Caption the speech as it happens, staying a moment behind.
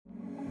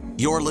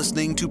You're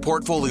listening to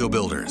Portfolio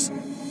Builders,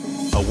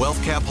 a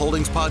WealthCap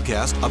Holdings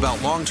podcast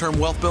about long-term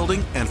wealth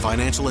building and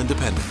financial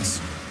independence.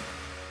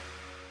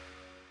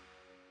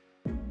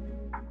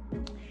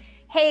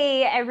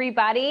 Hey,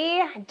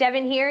 everybody.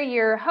 Devin here,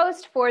 your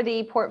host for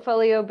the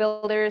Portfolio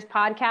Builders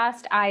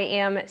podcast. I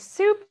am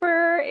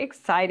super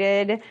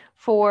excited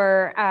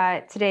for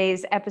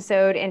today's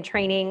episode and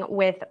training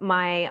with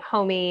my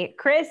homie,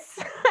 Chris.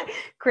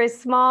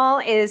 Chris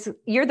Small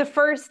you're the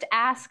first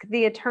Ask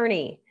the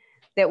Attorney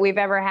that we've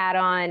ever had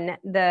on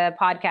the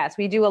podcast.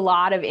 We do a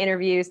lot of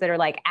interviews that are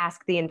like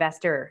Ask the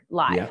Investor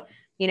live,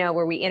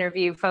 where we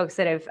interview folks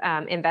that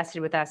have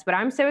invested with us. But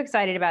I'm so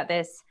excited about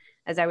this,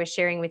 as I was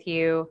sharing with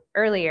you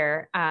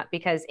earlier,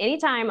 because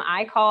anytime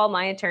I call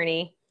my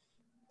attorney,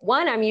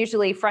 one, I'm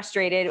usually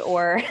frustrated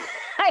or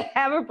I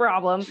have a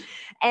problem,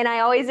 and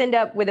I always end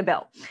up with a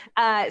bill.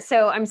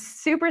 So I'm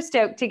super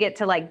stoked to get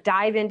to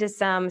dive into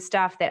some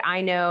stuff that I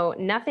know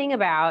nothing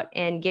about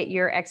and get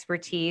your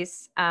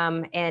expertise.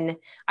 And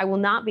I will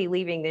not be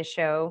leaving this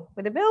show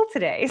with a bill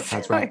today. So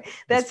that's right.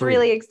 That's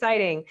really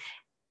exciting.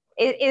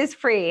 It is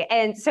free.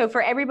 And so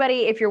for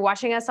everybody, if you're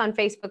watching us on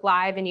Facebook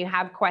Live and you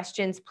have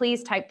questions,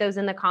 please type those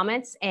in the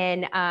comments,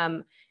 and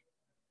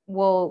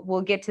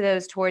we'll get to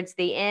those towards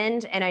the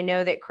end. And I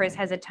know that Chris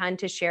has a ton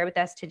to share with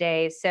us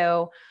today.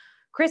 So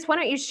Chris, why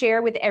don't you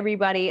share with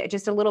everybody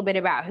just a little bit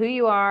about who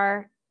you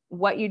are,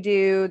 what you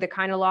do, the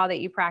kind of law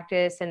that you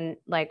practice, and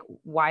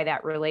why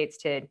that relates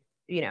to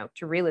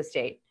real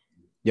estate.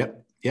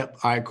 Yep. All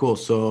right, cool.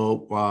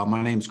 So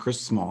my name's Chris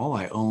Small.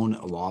 I own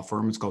a law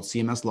firm. It's called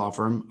CMS Law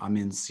Firm. I'm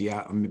in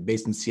Seattle. I'm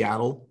based in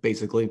Seattle,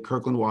 basically,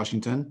 Kirkland,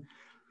 Washington.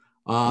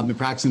 I've been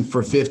practicing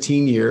for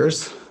 15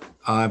 years.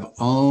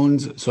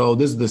 So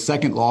this is the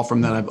second law firm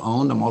that I've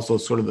owned. I'm also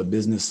sort of a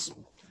business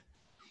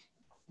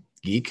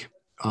geek.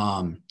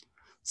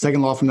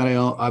 Second law firm that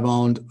I've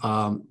owned,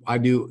 I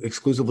do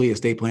exclusively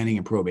estate planning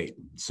and probate.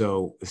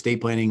 So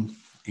estate planning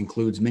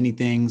includes many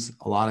things.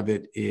 A lot of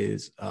it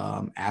is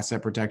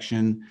asset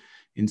protection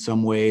in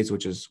some ways,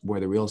 which is where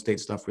the real estate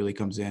stuff really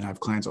comes in. I have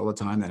clients all the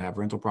time that have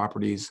rental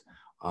properties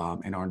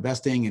and are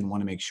investing and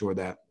want to make sure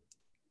that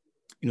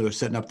they're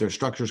setting up their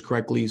structures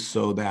correctly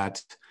so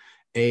that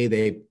A,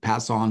 they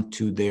pass on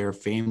to their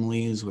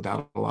families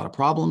without a lot of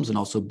problems, and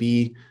also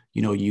B,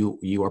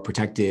 you are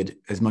protected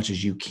as much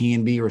as you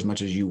can be or as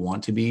much as you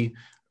want to be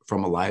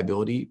from a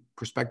liability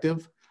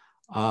perspective.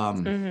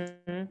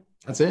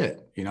 That's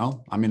it. I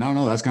don't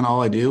know. That's kind of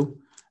all I do.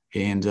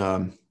 And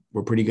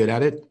we're pretty good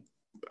at it.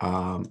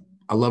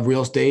 I love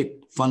real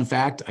estate. Fun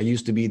fact, I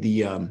used to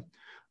be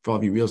for all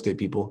of you real estate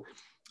people,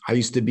 I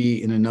used to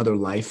be in another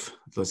life.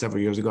 So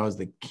several years ago, I was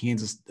the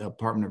Kansas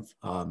Department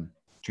of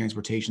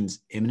Transportation's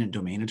eminent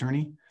domain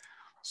attorney.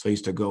 So I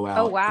used to go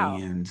out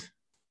and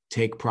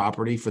take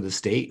property for the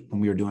state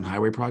when we were doing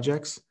highway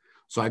projects.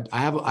 So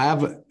I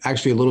have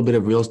actually a little bit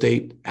of real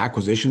estate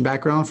acquisition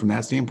background from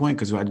that standpoint,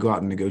 because I'd go out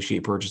and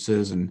negotiate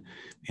purchases and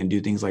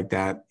do things like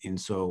that. And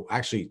so I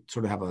actually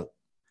sort of have a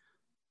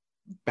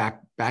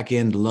back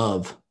end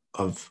love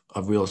of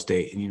real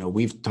estate. And,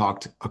 we've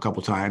talked a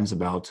couple times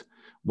about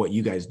what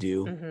you guys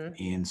do.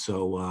 And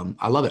so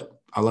I love it.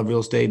 I love real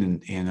estate,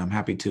 and I'm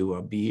happy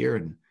to be here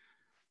and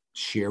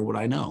share what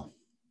I know.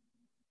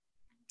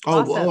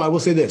 Awesome. I will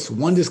say this,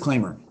 one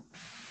disclaimer,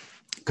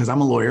 because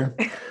I'm a lawyer.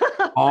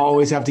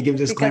 Always have to give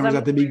disclaimers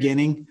at the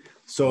beginning.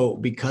 So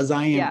because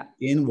I am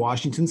in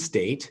Washington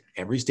State,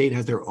 every state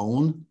has their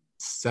own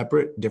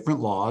separate, different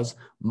laws.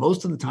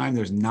 Most of the time,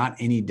 there's not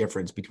any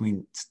difference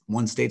between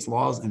one state's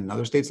laws and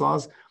another state's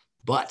laws.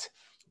 But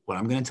what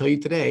I'm going to tell you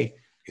today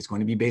is going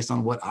to be based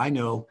on what I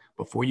know.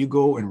 Before you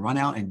go and run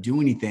out and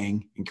do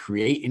anything and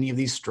create any of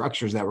these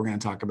structures that we're going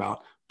to talk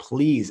about,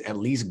 please at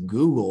least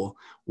Google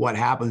what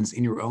happens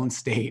in your own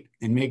state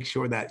and make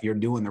sure that you're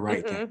doing the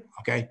right thing.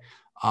 Okay.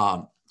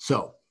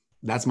 So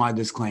that's my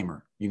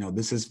disclaimer.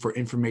 This is for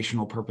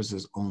informational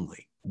purposes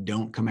only.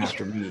 Don't come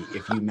after me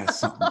if you mess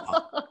something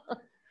up.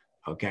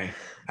 Okay.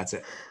 That's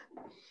it.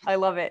 I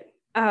love it.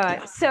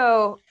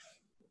 So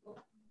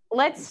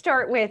let's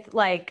start with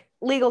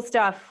legal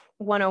stuff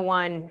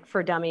 101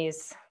 for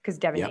dummies, because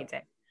Devin needs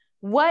it.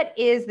 What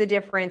is the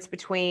difference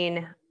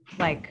between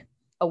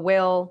a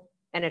will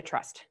and a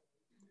trust?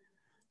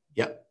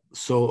 Yep.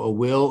 So a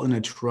will and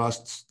a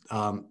trust,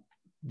 all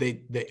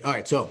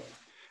right. So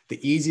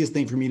the easiest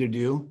thing for me to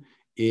do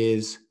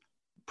is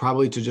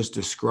probably to just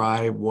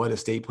describe what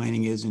estate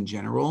planning is in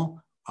general.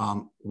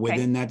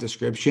 Within that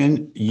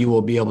description, you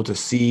will be able to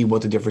see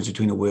what the difference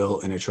between a will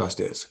and a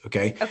trust is.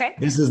 Okay.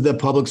 This is the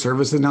public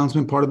service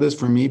announcement part of this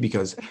for me,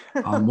 because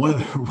one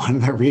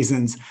of the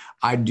reasons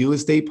I do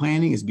estate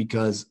planning is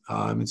because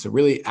it's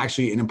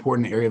actually an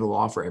important area of the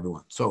law for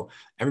everyone. So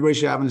everybody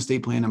should have an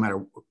estate plan, no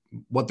matter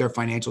what their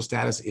financial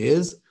status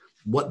is.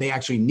 What they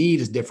actually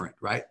need is different,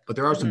 right? But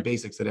there are some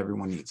basics that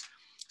everyone needs.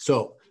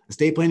 So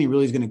estate planning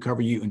really is going to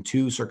cover you in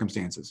two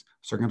circumstances.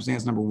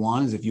 Circumstance number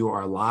one is if you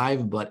are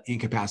alive but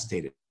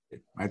incapacitated,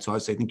 right? So I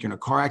say, think you're in a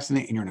car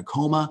accident and you're in a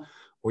coma,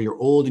 or you're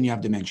old and you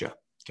have dementia.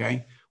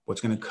 Okay.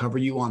 What's going to cover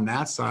you on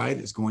that side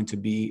is going to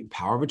be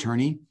power of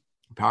attorney,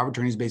 Power of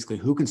attorney is basically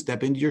who can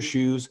step into your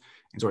shoes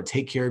and sort of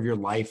take care of your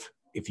life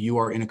if you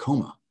are in a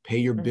coma, pay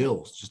your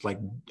bills, just like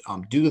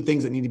do the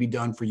things that need to be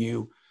done for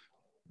you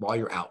while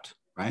you're out,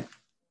 right?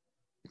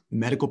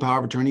 Medical power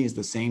of attorney is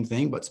the same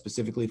thing, but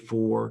specifically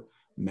for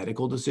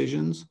medical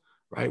decisions,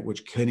 right?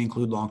 Which could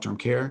include long-term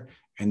care.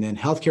 And then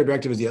healthcare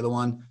directive is the other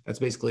one. That's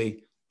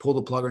basically pull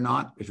the plug or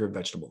not if you're a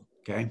vegetable,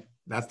 okay?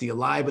 That's the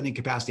alive but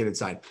incapacitated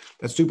side.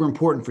 That's super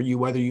important for you,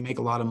 whether you make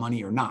a lot of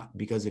money or not,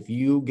 because if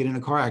you get in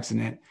a car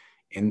accident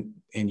and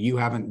you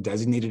haven't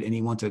designated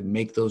anyone to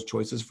make those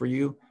choices for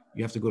you,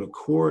 you have to go to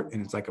court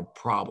and it's like a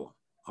problem,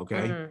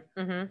 okay?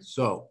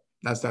 So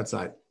that's that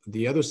side.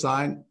 The other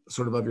side,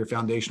 sort of your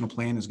foundational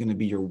plan, is going to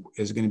be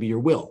your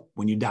will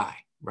when you die,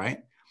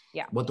 right?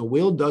 Yeah. What the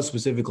will does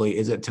specifically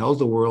is it tells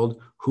the world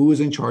who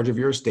is in charge of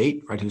your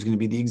estate, right? Who's going to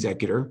be the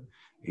executor.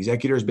 The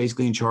executor is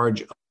basically in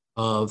charge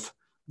of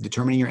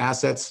determining your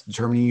assets,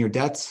 determining your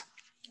debts,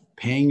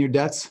 paying your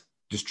debts,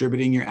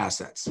 distributing your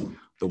assets.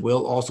 The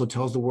will also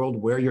tells the world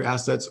where your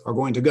assets are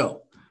going to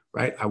go,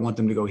 right? I want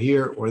them to go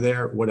here or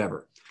there,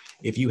 whatever.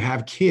 If you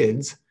have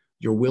kids,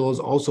 your will is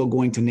also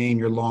going to name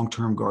your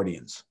long-term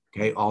guardians.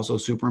 Okay, also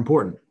super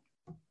important.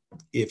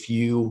 If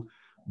you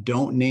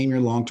don't name your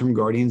long-term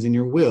guardians in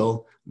your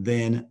will,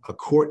 then a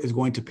court is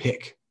going to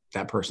pick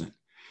that person.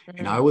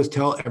 And I always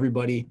tell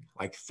everybody,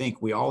 like,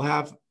 think we all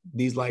have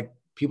these like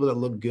people that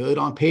look good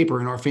on paper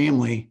in our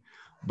family,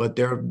 but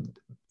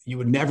you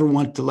would never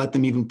want to let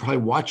them even probably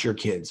watch your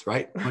kids,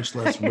 right? Much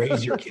less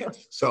raise your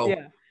kids. So,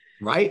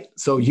 right?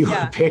 So you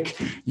get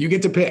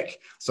to pick.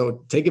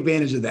 So take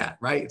advantage of that,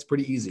 right? It's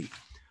pretty easy.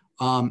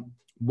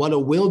 What a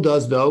will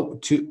does, though,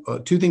 two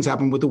things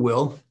happen with a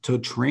will. To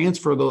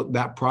transfer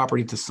that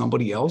property to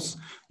somebody else,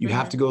 you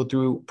have to go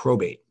through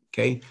probate,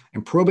 okay?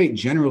 And probate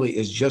generally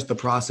is just the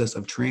process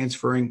of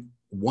transferring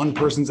one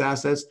person's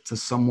assets to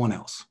someone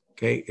else,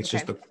 okay? It's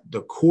just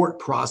the court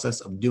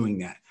process of doing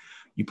that.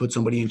 You put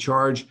somebody in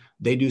charge,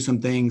 they do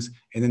some things,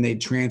 and then they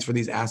transfer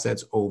these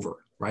assets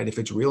over, right? If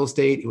it's real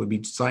estate, it would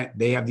be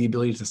they have the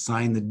ability to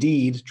sign the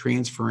deed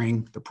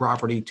transferring the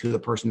property to the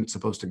person it's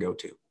supposed to go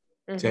to.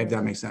 Okay, if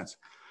that makes sense.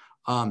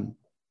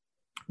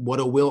 What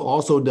a will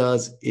also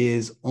does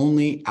is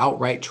only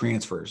outright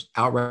transfers,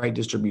 outright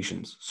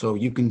distributions. So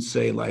you can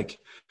say like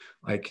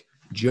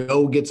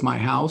Joe gets my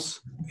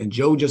house and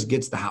Joe just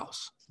gets the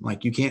house.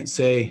 Like you can't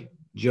say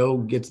Joe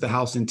gets the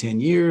house in 10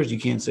 years. You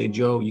can't say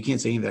Joe, you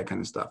can't say any of that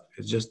kind of stuff.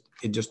 It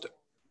just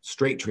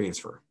straight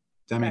transfer.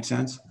 Does that make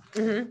sense?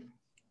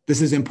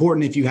 This is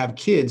important if you have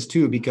kids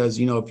too, because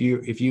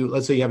if you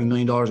let's say you have $1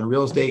 million in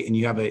real estate and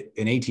you have an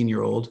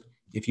 18-year-old,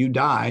 if you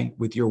die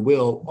with your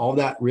will, all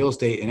that real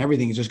estate and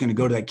everything is just going to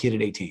go to that kid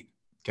at 18.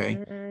 Okay.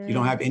 You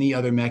don't have any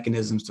other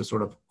mechanisms to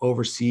sort of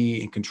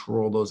oversee and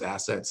control those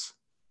assets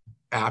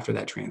after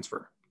that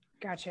transfer.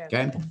 Gotcha.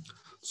 Okay.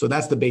 So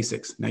that's the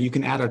basics. Now you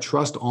can add a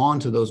trust on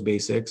to those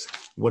basics.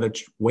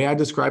 Way I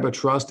describe a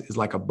trust is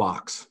like a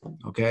box.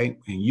 Okay.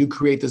 And you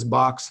create this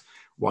box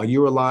while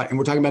you're alive. And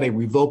we're talking about a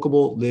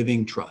revocable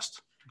living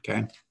trust.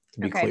 Okay. To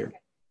be clear.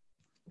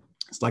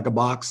 It's like a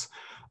box.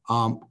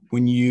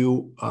 When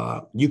you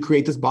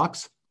create this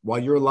box while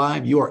you're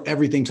alive, you are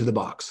everything to the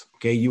box.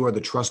 Okay. You are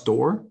the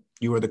trustor.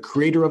 You are the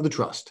creator of the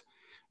trust.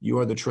 You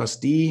are the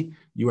trustee.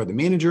 You are the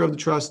manager of the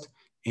trust,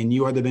 and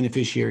you are the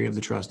beneficiary of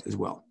the trust as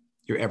well.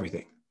 You're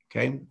everything.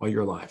 Okay. While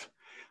you're alive.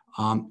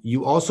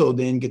 You also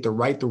then get to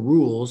write the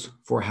rules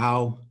for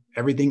how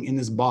everything in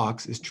this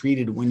box is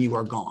treated when you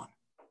are gone.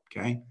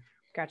 Okay.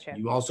 Gotcha.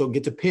 You also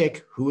get to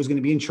pick who is going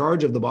to be in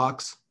charge of the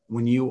box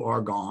when you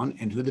are gone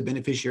and who the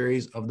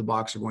beneficiaries of the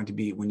box are going to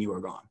be when you are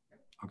gone.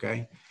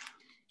 Okay.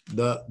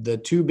 The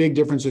two big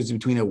differences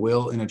between a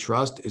will and a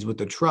trust is with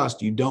the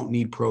trust, you don't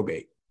need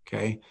probate.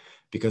 Okay.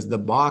 Because the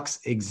box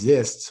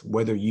exists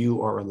whether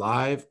you are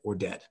alive or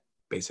dead,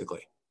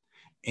 basically.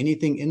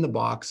 Anything in the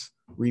box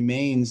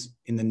remains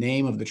in the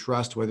name of the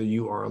trust, whether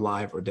you are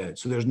alive or dead.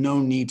 So there's no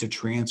need to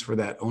transfer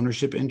that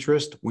ownership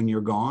interest when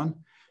you're gone.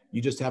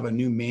 You just have a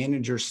new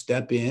manager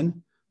step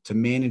in to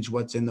manage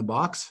what's in the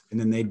box, and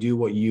then they do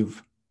what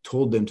you've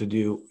told them to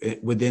do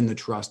within the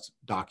trust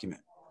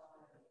document.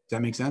 Does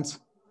that make sense?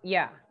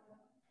 Yeah.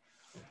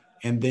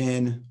 And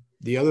then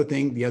the other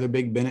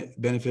big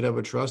benefit of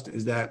a trust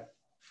is that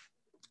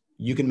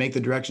you can make the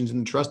directions in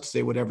the trust to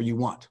say whatever you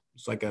want.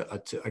 It's like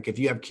like if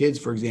you have kids,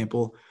 for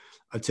example,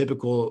 a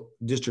typical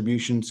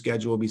distribution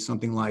schedule will be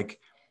something like,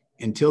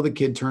 until the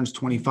kid turns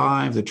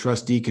 25, the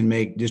trustee can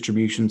make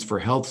distributions for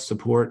health,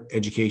 support,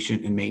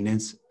 education, and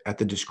maintenance at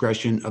the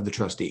discretion of the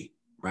trustee,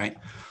 right?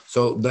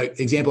 So the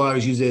example I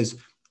always use is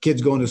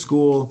kids going to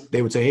school.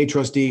 They would say, hey,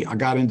 trustee, I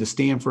got into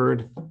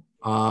Stanford,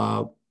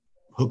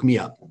 hook me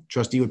up.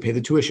 Trustee would pay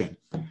the tuition.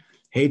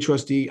 Hey,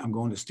 trustee, I'm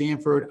going to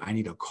Stanford. I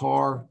need a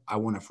car. I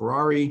want a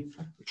Ferrari.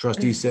 The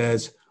trustee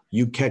says,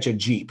 you catch a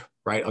Jeep,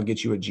 right? I'll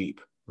get you a Jeep,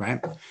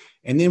 right?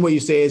 And then what you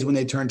say is when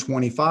they turn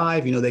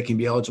 25, they can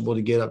be eligible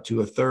to get up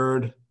to a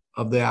third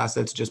of the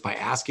assets just by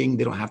asking.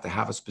 They don't have to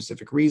have a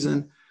specific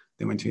reason.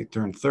 Then when they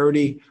turn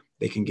 30,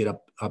 they can get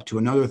up to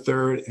another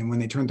third. And when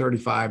they turn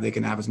 35, they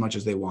can have as much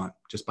as they want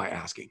just by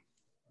asking,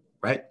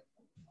 right?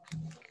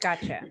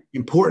 Gotcha.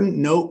 Important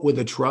note with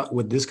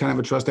with this kind of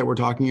a trust that we're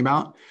talking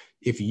about,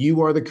 if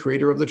you are the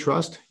creator of the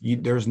trust,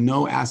 there's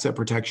no asset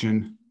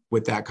protection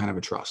with that kind of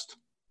a trust.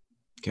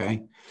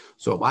 Okay.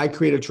 So if I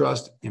create a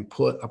trust and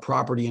put a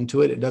property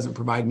into it, it doesn't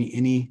provide me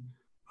any,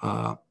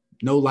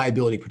 no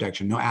liability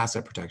protection, no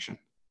asset protection.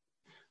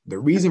 The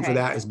reason for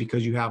that is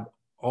because you have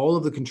all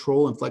of the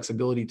control and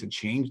flexibility to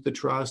change the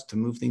trust, to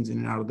move things in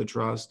and out of the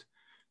trust,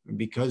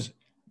 because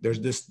there's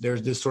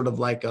this sort of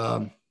like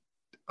a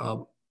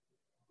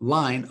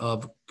line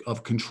of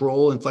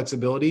control and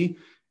flexibility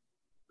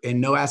and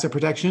no asset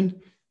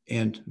protection,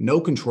 and no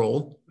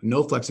control,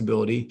 no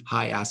flexibility,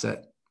 high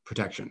asset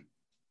protection.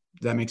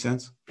 Does that make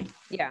sense?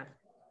 Yeah.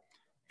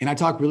 And I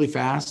talk really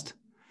fast.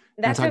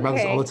 That's I talk about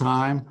this all the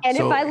time. And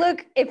so,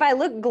 if I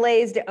look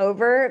glazed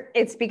over,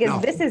 it's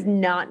because this is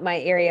not my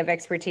area of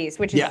expertise,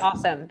 which is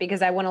awesome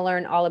because I want to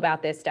learn all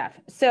about this stuff.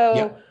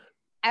 So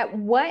at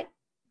what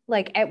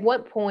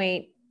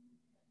point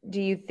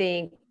do you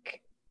think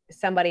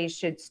somebody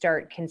should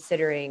start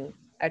considering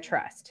a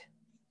trust?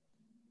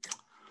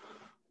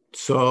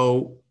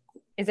 So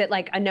is it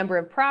like a number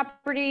of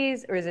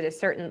properties, or is it a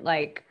certain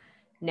like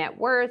net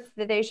worth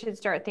that they should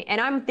start thinking? And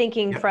I'm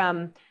thinking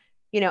from,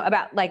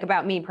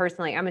 about me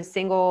personally. I'm a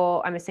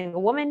single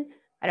woman.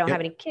 I don't have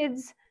any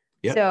kids.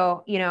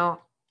 So,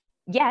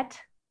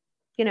 but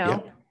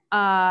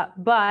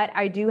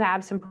I do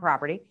have some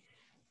property.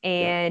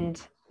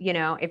 And,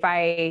 if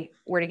I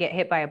were to get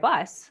hit by a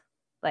bus,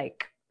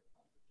 like,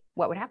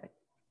 what would happen?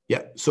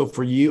 Yeah. So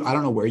for you, I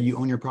don't know where you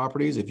own your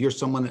properties. If you're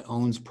someone that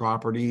owns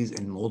properties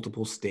in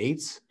multiple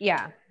states,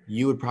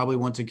 you would probably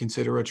want to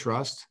consider a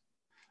trust.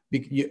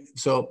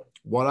 So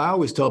what I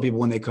always tell people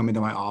when they come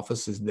into my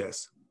office is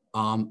this: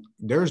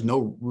 there's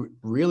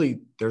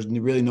really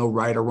no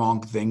right or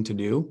wrong thing to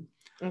do.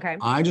 Okay.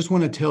 I just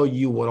want to tell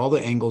you what all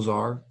the angles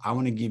are. I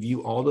want to give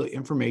you all the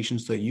information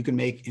so that you can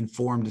make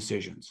informed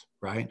decisions,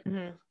 right?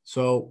 Mm-hmm.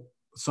 So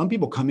some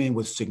people come in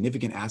with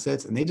significant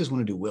assets and they just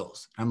want to do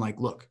wills. I'm like,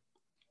 look,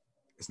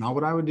 it's not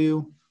what I would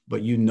do,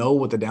 but you know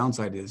what the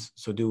downside is.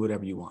 So do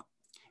whatever you want.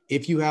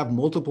 If you have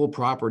multiple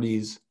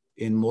properties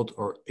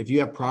if you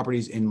have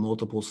properties in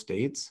multiple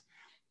states,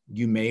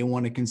 you may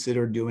want to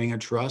consider doing a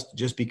trust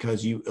just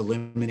because you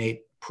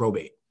eliminate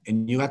probate,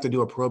 and you have to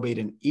do a probate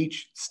in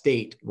each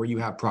state where you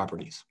have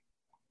properties.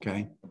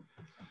 Okay.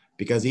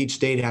 Because each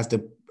state has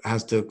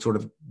to sort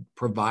of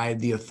provide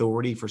the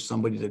authority for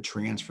somebody to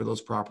transfer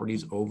those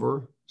properties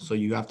over. So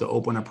you have to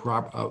open a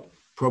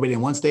probate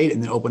in one state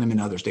and then open them in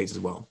other states as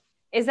well.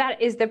 Is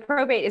the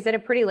probate, is it a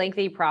pretty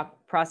lengthy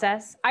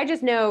process? I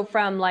just know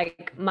from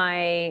like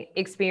my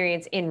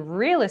experience in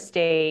real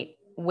estate,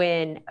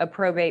 when a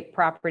probate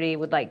property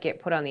would like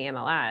get put on the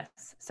MLS,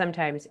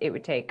 sometimes it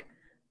would take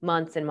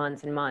months and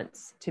months and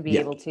months to be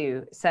able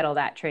to settle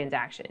that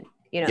transaction.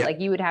 Like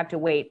you would have to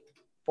wait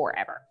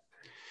forever.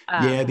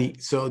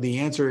 So the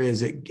answer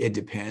is it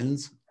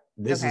depends.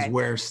 This is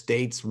where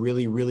states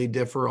really, really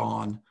differ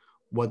on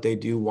what they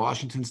do.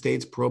 Washington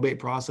State's probate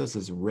process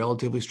is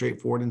relatively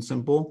straightforward and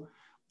simple.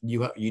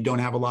 You don't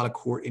have a lot of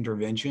court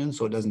intervention,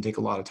 so it doesn't take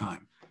a lot of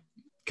time.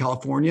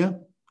 California,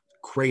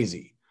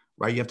 crazy,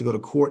 right? You have to go to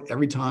court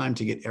every time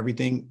to get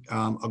everything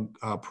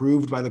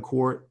approved by the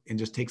court, and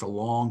just takes a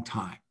long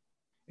time.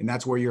 And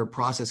that's where your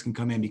process can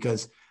come in,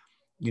 because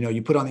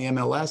you put on the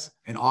MLS,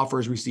 an offer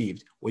is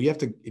received. Well,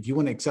 if you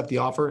want to accept the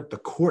offer, the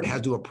court has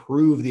to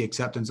approve the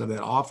acceptance of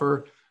that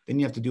offer. Then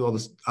you have to do all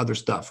this other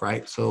stuff,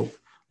 right? So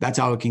that's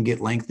how it can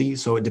get lengthy.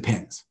 So it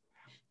depends.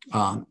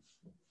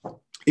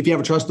 If you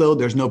have a trust, though,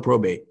 there's no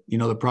probate.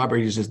 The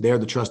property is just there.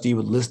 The trustee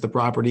would list the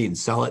property and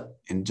sell it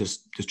and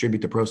just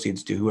distribute the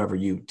proceeds to whoever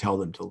you tell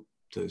them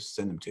to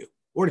send them to,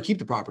 or to keep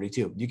the property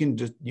too. You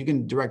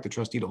can direct the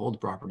trustee to hold the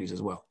properties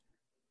as well.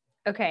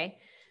 Okay.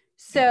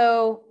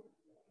 So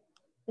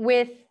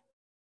what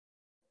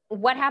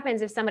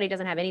happens if somebody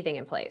doesn't have anything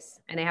in place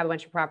and they have a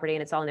bunch of property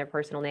and it's all in their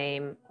personal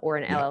name or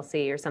an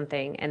LLC or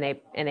something, and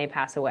they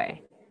pass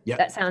away? Yeah.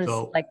 That sounds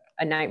like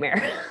a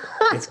nightmare.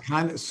 It's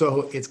kind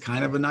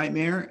of a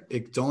nightmare.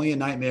 It's only a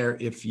nightmare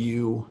if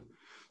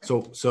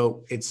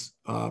so it's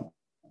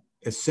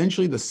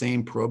essentially the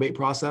same probate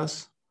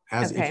process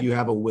as if you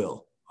have a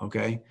will.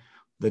 Okay.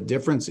 The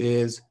difference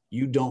is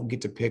you don't get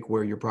to pick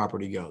where your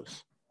property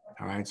goes.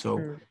 All right.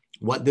 So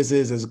what this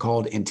is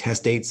called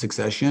intestate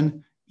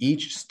succession.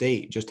 Each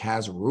state just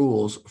has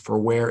rules for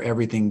where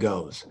everything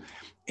goes.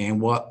 And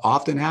what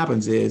often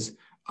happens is,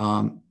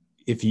 for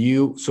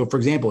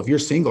example, if you're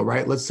single,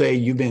 right? Let's say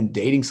you've been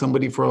dating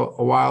somebody for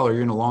a while, or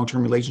you're in a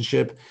long-term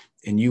relationship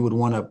and you would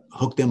want to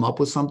hook them up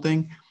with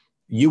something,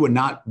 they would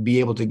not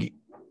get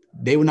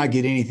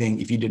anything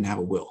if you didn't have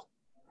a will,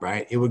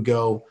 right? It would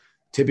go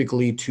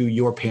typically to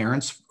your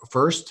parents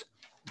first,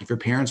 if your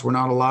parents were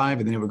not alive,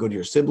 and then it would go to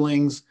your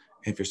siblings.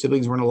 And if your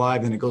siblings weren't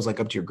alive, then it goes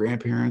like up to your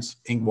grandparents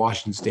in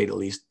Washington State, at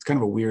least. It's kind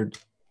of a weird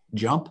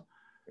jump.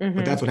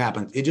 But that's what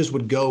happened. It just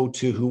would go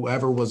to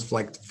whoever was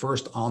like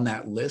first on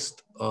that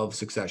list of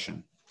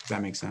succession. Does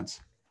that make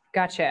sense?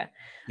 Gotcha.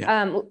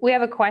 Yeah. We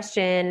have a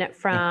question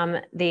from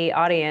the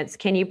audience.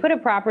 Can you put a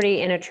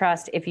property in a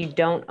trust if you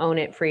don't own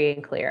it free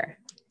and clear?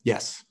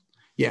 Yes.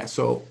 Yeah.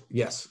 So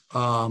yes,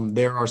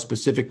 there are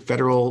specific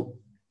federal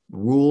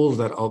rules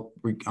that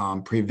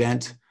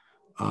prevent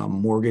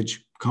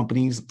mortgage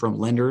companies from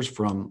lenders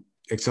from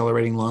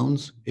accelerating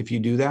loans if you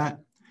do that.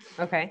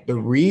 Okay. The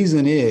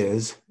reason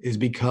is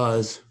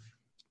because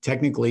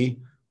technically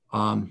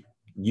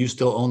you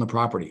still own the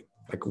property.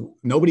 Like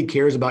nobody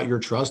cares about your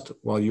trust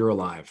while you're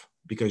alive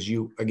because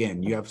you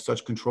have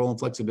such control and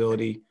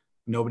flexibility.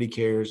 Nobody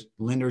cares.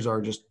 Lenders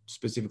are just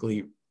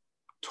specifically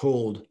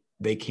told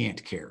they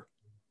can't care,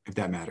 if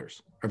that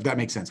matters, or if that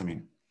makes sense. I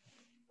mean.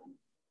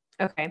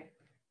 Okay.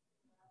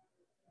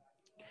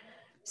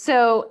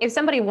 So if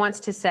somebody wants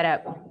to set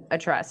up a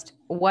trust,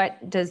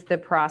 what does the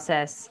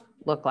process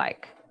look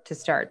like to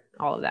start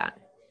all of that?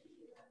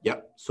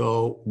 Yep.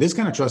 So this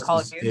kind of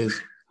trust is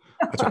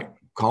that's right.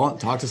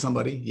 Talk to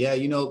somebody. Yeah.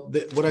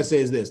 What I say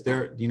is this,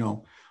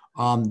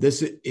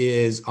 this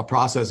is a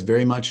process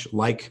very much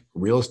like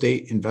real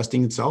estate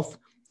investing itself.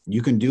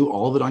 You can do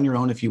all of it on your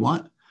own if you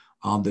want.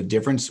 The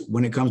difference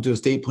when it comes to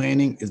estate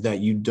planning is that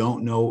you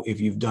don't know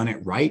if you've done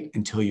it right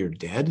until you're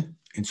dead.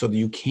 And so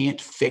you can't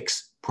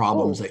fix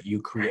problems that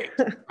you create,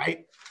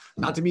 right?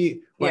 Not to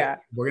be, we're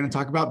going to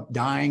talk about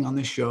dying on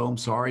this show. I'm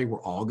sorry.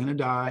 We're all going to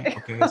die.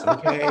 Okay. It's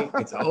okay.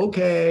 It's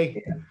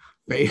okay.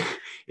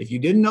 If you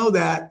didn't know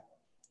that,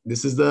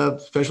 this is the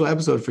special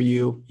episode for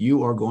you.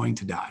 You are going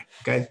to die.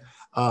 Okay.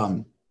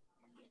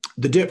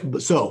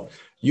 So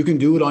you can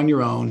do it on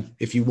your own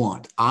if you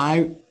want.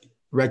 I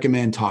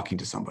recommend talking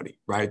to somebody,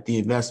 right? The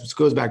investment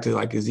goes back to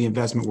is the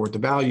investment worth the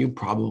value?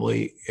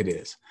 Probably it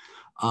is.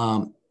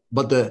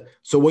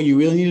 So what you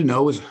really need to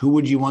know is who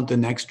would you want the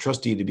next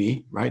trustee to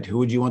be, right? Who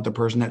would you want the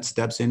person that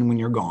steps in when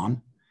you're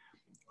gone?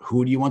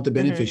 Who do you want the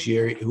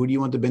beneficiary? Who do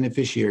you want the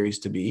beneficiaries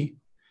to be?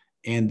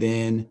 And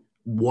then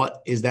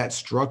what is that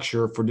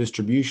structure for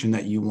distribution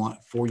that you want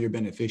for your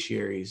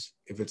beneficiaries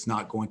if it's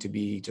not going to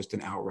be just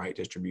an outright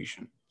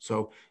distribution?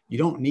 So you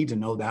don't need to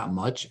know that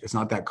much. It's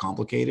not that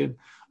complicated.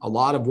 A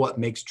lot of what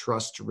makes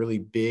trusts really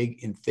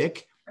big and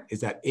thick is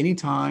that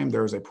anytime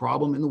there's a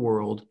problem in the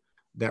world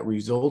that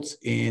results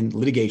in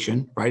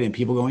litigation, right, and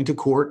people going to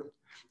court,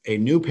 a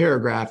new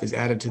paragraph is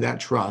added to that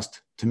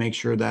trust to make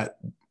sure that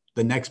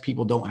the next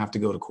people don't have to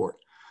go to court.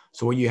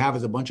 So what you have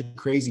is a bunch of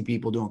crazy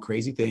people doing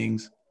crazy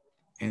things,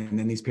 and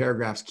then these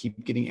paragraphs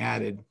keep getting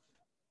added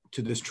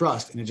to this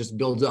trust, and it just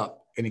builds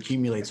up and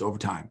accumulates over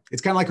time.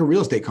 It's kind of like a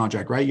real estate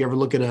contract, right? You ever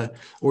look at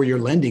or your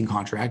lending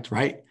contract,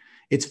 right?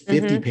 It's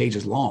 50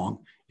 pages long.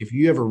 If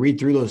you ever read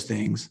through those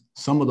things,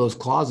 some of those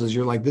clauses,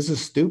 you're like, this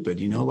is stupid,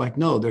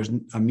 no, there's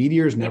a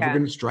meteor is never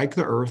going to strike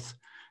the earth.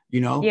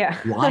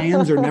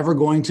 Lions are never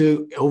going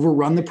to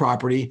overrun the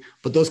property,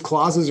 but those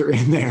clauses are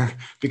in there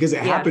because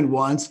it happened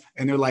once,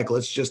 and they're like,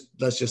 let's just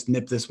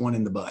nip this one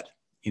in the bud,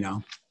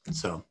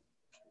 So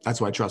that's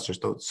why trusts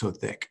are so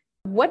thick.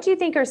 What do you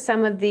think are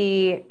some of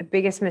the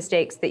biggest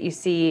mistakes that you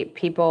see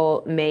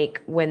people make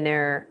when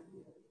they're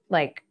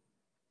like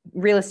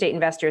real estate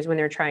investors, when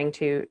they're trying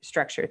to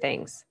structure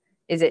things?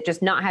 Is it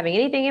just not having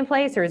anything in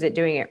place, or is it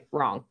doing it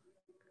wrong?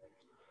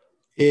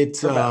 It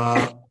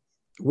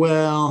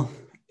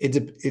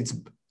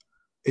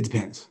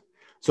depends.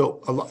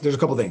 So there's a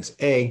couple of things.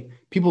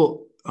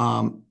 People,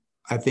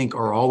 I think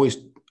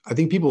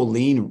people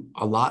lean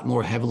a lot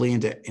more heavily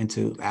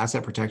into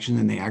asset protection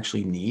than they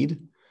actually need.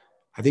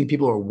 I think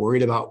people are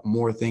worried about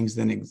more things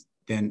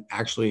than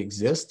actually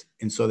exist.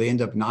 And so they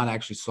end up not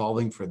actually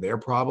solving for their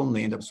problem.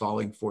 They end up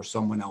solving for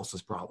someone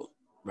else's problem.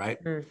 Right.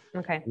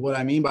 Okay. What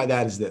I mean by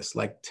that is this,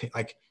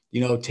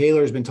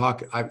 Taylor's been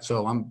talking. I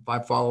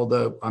followed.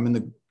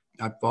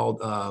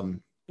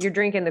 You're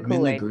drinking the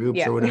Kool-Aid. In the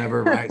groups or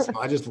whatever. Right. So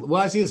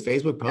I see his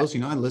Facebook post,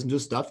 I listen to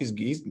his stuff. He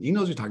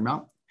knows what you're talking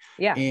about.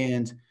 Yeah.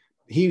 And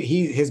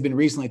he has been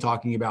recently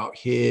talking about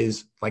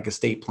his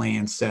estate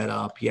plan set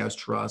up. He has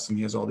trusts and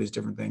he has all these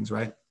different things.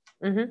 Right.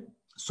 Mm-hmm.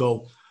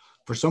 So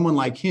for someone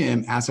like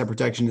him, asset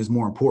protection is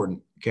more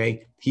important.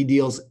 Okay. He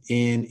deals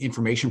in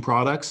information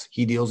products.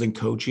 He deals in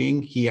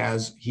coaching. He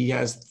has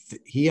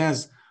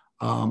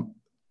to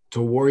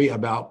worry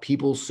about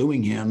people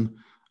suing him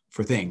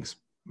for things,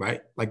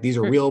 right? Like these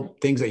are real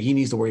things that he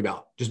needs to worry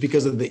about just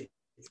because of the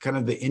kind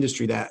of the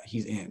industry that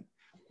he's in.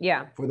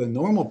 Yeah. For the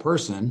normal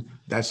person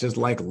that's just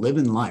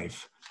living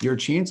life, your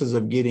chances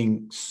of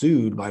getting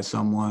sued by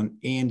someone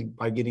and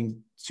by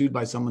getting sued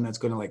by someone that's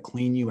going to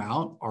clean you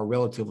out are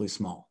relatively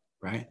small,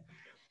 right?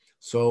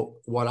 So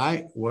what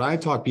I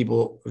try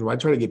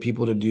to get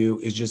people to do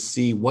is just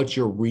see what's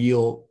your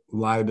real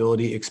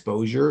liability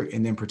exposure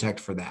and then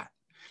protect for that.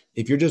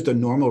 If you're just a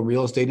normal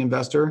real estate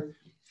investor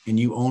and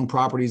you own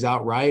properties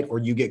outright, or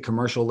you get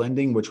commercial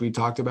lending, which we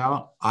talked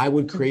about, I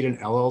would create an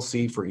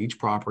LLC for each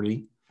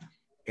property.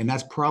 And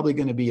that's probably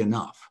going to be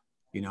enough.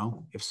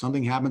 If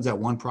something happens at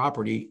one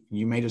property,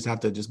 you may just have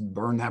to just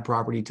burn that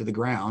property to the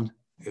ground.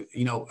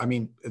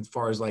 As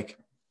far as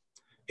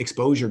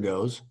exposure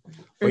goes,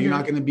 but you're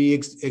not going to be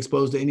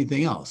exposed to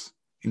anything else.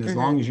 And as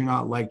long as you're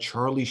not like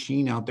Charlie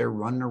Sheen out there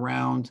running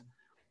around,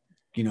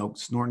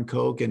 snorting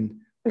coke and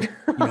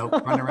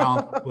running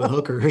around with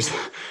hookers.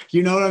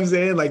 You know what I'm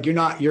saying? Like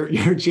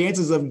your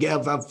chances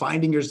of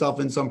finding yourself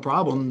in some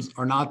problems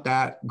are not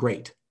that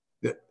great.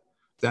 Does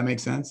that make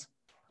sense?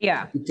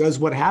 Yeah. Because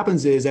what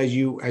happens is as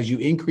you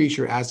increase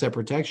your asset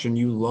protection,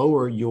 you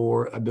lower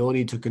your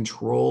ability to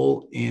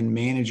control and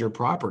manage your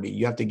property.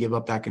 You have to give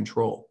up that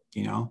control,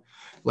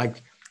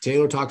 like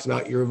Taylor talks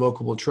about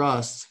irrevocable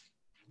trusts.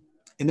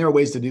 And there are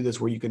ways to do this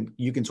where you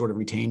can sort of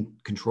retain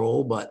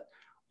control, but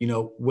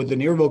with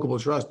an irrevocable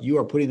trust, you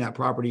are putting that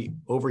property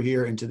over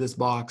here into this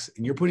box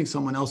and you're putting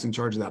someone else in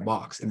charge of that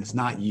box and it's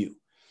not you,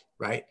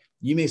 right?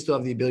 You may still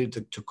have the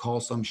ability to call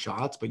some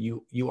shots, but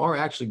you are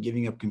actually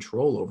giving up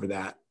control over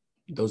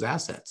those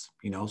assets,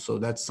 so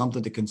that's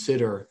something to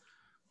consider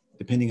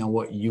depending on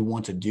what you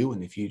want to do in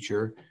the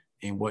future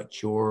and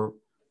what your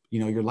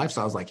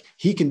lifestyle is like.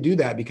 He can do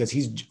that because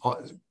he's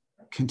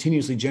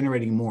continuously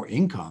generating more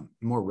income,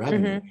 more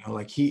revenue.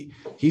 Like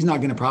he's not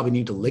going to probably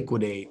need to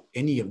liquidate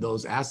any of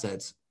those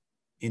assets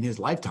in his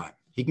lifetime.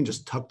 He can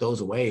just tuck those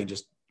away and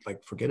just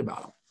like forget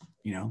about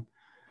them,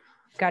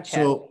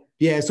 Gotcha.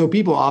 So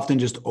people often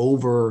just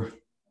over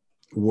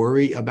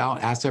worry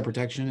about asset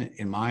protection.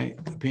 In my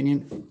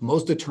opinion,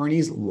 most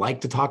attorneys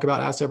like to talk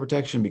about asset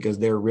protection because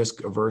they're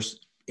risk averse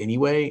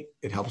anyway.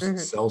 It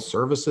helps sell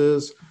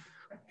services,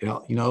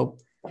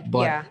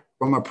 but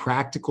from a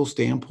practical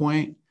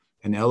standpoint,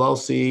 an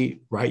LLC,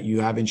 right?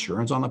 You have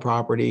insurance on the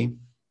property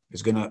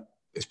is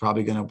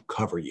probably going to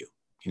cover you,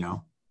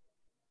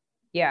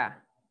 Yeah.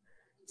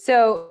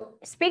 So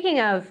speaking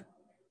of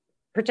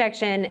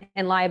protection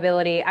and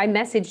liability, I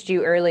messaged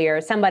you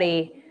earlier.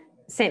 Somebody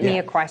sent me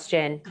a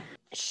question.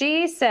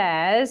 She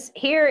says,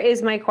 here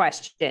is my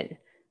question.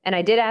 And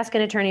I did ask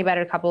an attorney about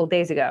it a couple of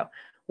days ago.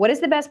 What is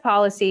the best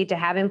policy to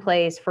have in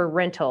place for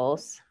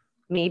rentals?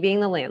 Me being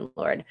the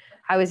landlord,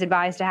 I was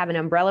advised to have an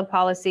umbrella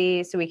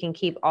policy so we can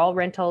keep all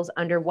rentals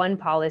under one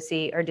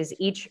policy, or does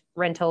each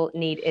rental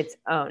need its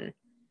own?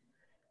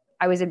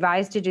 I was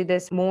advised to do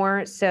this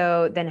more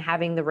so than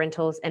having the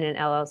rentals in an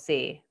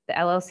LLC. The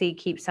LLC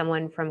keeps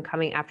someone from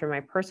coming after my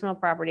personal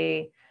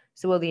property.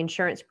 So will the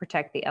insurance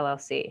protect the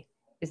LLC?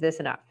 Is this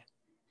enough?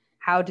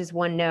 How does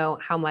one know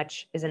how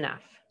much is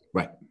enough?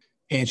 Right.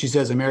 And she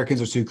says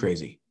Americans are too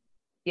crazy.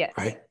 Yes.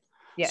 Right.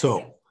 Yes.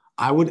 So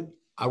I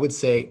would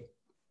say,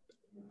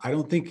 I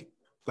don't think,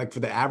 like, for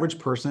the average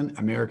person,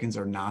 Americans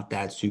are not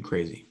that too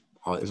crazy.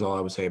 Is all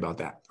I would say about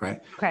that,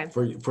 right? Okay.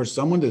 For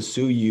someone to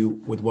sue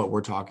you with what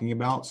we're talking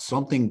about,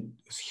 something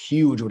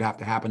huge would have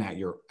to happen at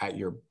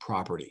your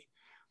property.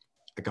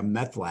 Like a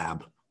meth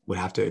lab would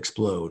have to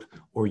explode,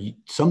 or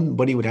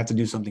somebody would have to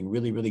do something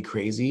really, really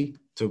crazy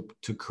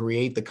to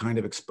create the kind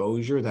of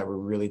exposure that we're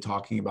really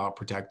talking about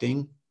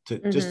protecting,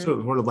 just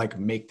to sort of like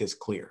make this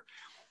clear.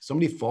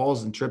 Somebody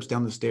falls and trips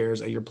down the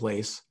stairs at your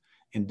place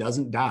and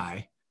doesn't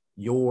die,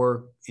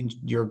 your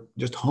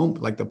just home,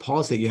 like the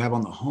policy that you have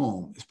on the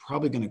home is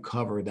probably going to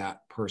cover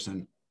that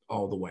person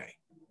all the way.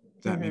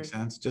 Does that make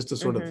sense? Just to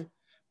sort of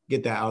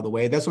get that out of the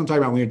way. That's what I'm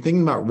talking about. When you're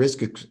thinking about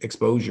risk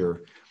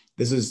exposure,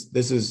 this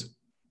is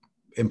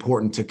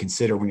important to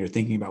consider when you're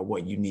thinking about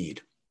what you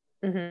need.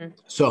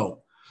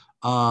 So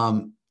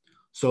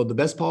the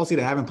best policy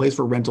to have in place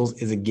for rentals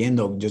is, again,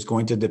 though, just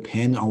going to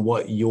depend on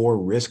what your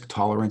risk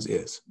tolerance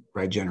is,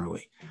 right?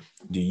 Generally,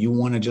 do you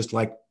want to just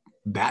like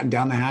batten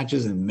down the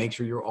hatches and make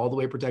sure you're all the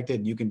way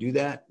protected? You can do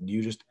that.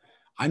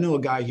 I know a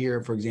guy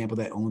here, for example,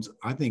 that owns,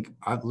 I think,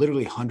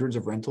 literally hundreds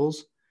of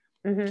rentals.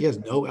 He has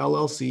no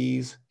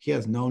LLCs. He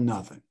has no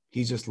nothing.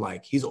 He's just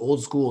like, he's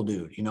old school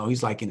dude.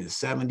 He's like in his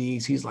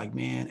 70s. He's like,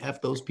 man,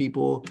 F those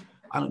people.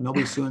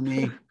 Nobody's suing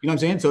me. You know what I'm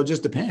saying? So it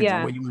just depends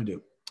on what you want to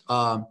do.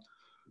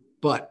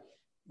 But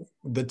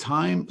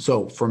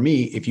so for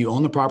me, if you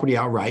own the property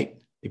outright,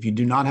 if you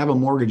do not have a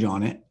mortgage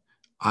on it,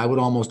 I would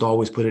almost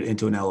always put it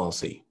into an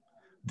LLC.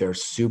 They're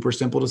super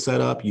simple to set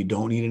up. You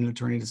don't need an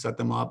attorney to set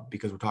them up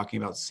because we're talking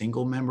about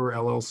single member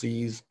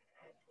LLCs.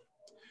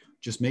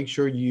 Just make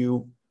sure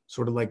you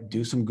sort of like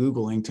do some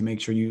Googling to make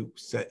sure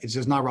it's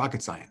just not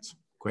rocket science,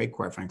 quite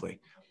frankly.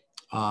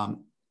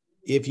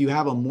 If you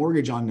have a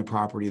mortgage on the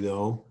property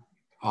though,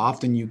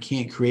 often you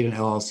can't create an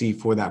LLC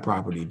for that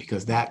property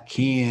because that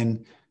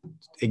can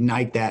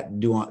ignite that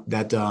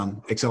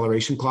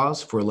acceleration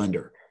clause for a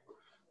lender,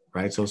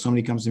 right? So if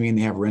somebody comes to me and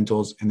they have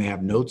rentals and they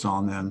have notes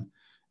on them,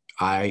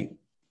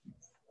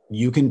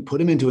 you can put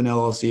them into an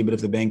LLC, but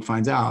if the bank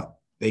finds out,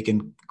 they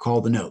can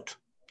call the note.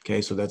 Okay.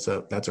 So that's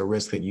a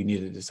risk that you need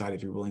to decide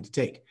if you're willing to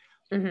take.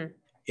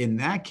 In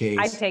that case,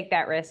 I take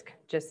that risk.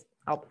 Just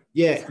help.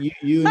 Yeah.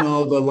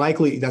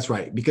 That's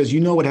right. Because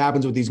what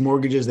happens with these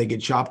mortgages, they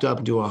get chopped up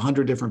into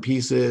 100 different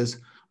pieces.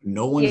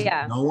 No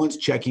one's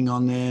checking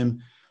on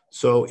them.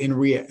 So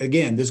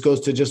again, this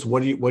goes to just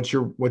what's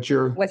your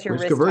risk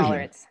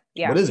tolerance?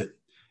 Yeah. What is it?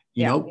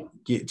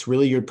 It's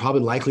really, you're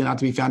probably likely not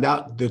to be found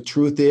out. The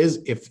truth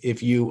is, if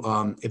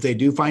they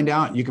do find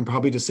out, you can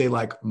probably just say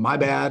like, my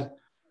bad,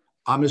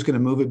 I'm just going to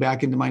move it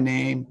back into my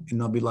name,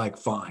 and they'll be like,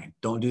 fine,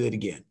 don't do that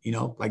again.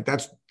 Like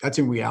that's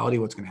in reality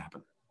what's going to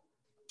happen.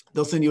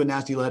 They'll send you a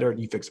nasty letter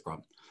and you fix the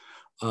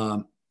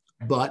problem.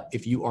 But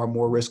if you are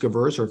more risk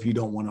averse, or if you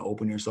don't want to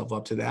open yourself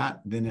up to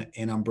that, then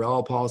an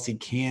umbrella policy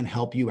can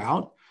help you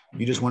out.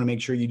 You just want to make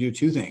sure you do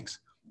two things: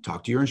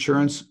 talk to your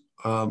insurance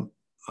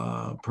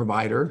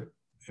provider,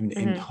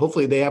 and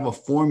hopefully they have a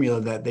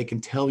formula that they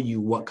can tell you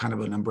what kind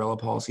of an umbrella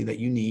policy that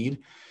you need.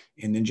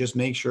 And then just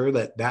make sure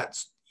that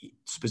that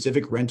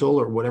specific rental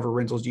or whatever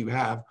rentals you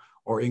have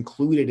are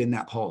included in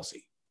that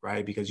policy,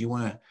 right? Because you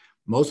want to,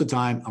 most of the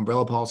time,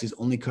 umbrella policies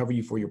only cover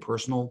you for your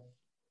personal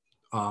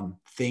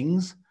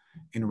things.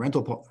 And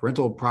rental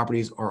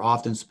properties are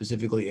often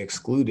specifically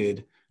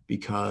excluded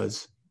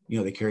because,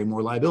 they carry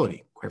more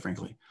liability, quite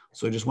frankly.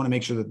 So I just want to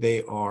make sure that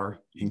they are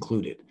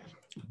included.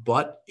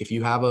 But if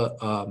you have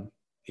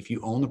if you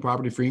own the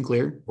property free and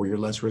clear, or you're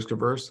less risk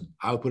averse,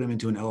 I would put them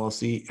into an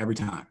LLC every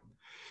time.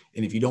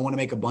 And if you don't want to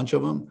make a bunch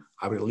of them,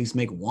 I would at least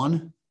make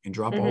one and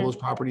drop all those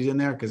properties in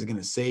there, because it's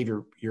going to save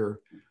your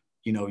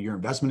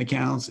investment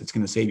accounts. It's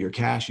going to save your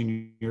cash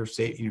in your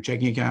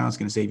checking account. It's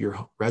going to save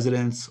your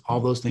residence. All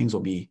those things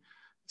will be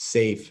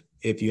safe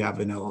if you have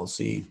an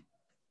LLC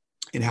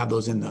and have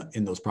those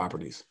in those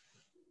properties.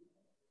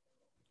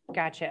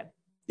 Gotcha.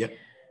 Yep.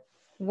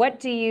 What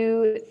do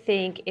you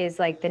think is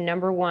like the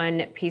number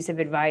one piece of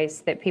advice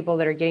that people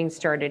that are getting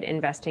started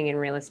investing in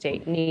real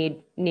estate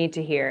need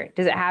to hear?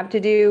 Does it have to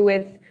do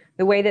with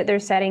the way that they're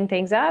setting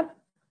things up?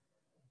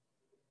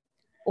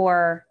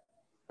 Or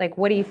like,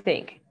 what do you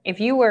think? If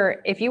you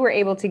were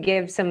able to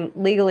give some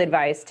legal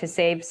advice to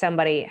save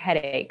somebody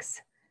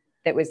headaches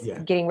that was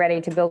getting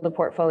ready to build a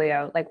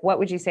portfolio, like what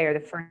would you say are the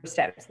first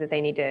steps that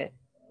they need to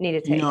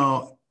take?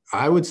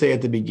 I would say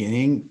at the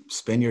beginning,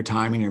 spend your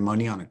time and your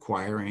money on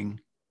acquiring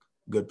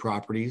good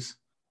properties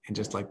and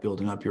just like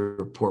building up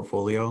your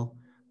portfolio.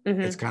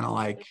 It's kind of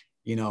like,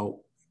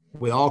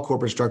 with all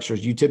corporate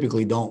structures, you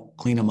typically don't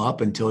clean them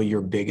up until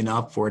you're big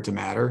enough for it to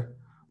matter.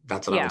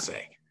 That's what I would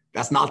say.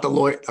 That's not the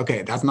lawyer.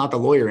 Okay. That's not the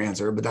lawyer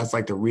answer, but that's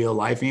like the real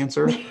life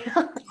answer.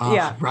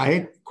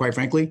 Right. Quite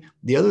frankly,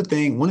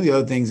 one of the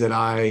other things that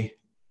I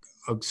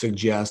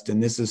suggest,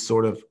 and this is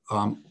sort of,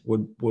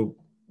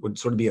 would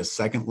sort of be a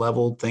second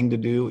level thing to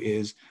do,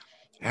 is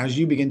as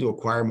you begin to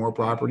acquire more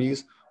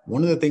properties,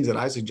 one of the things that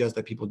I suggest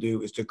that people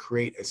do is to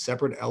create a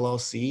separate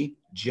LLC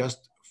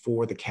just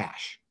for the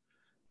cash,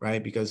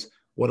 right? Because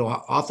what will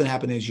often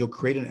happen is you'll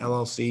create an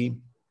LLC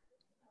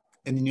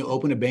and then you'll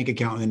open a bank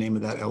account in the name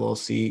of that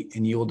LLC,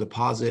 and you'll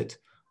deposit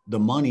the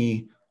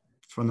money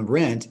from the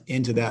rent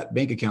into that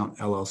bank account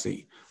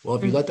LLC. Well,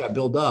 if you let that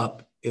build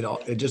up,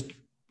 it just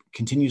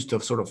continues to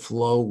sort of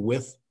flow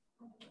with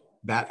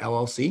that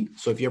LLC.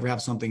 So if you ever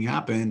have something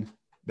happen,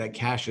 that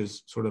cash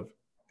is sort of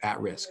at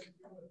risk.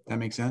 That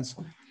makes sense?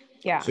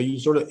 Yeah. So you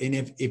sort of, and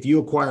if you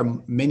acquire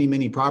many,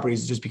 many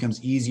properties, it just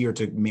becomes easier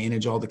to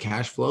manage all the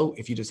cash flow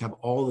if you just have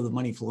all of the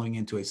money flowing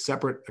into a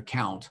separate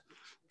account,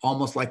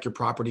 almost like your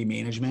property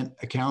management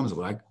account is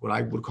what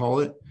I would call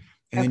it.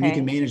 And then you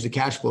can manage the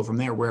cash flow from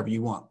there wherever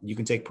you want. You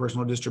can take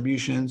personal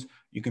distributions,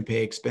 you can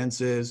pay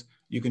expenses,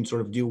 you can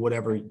sort of do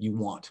whatever you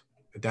want,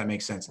 if that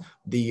makes sense.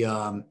 The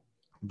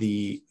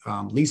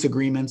lease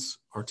agreements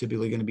are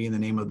typically going to be in the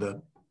name of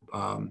the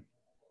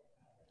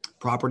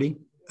property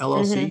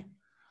LLC,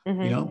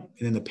 and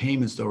then the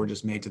payments though are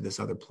just made to this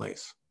other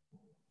place.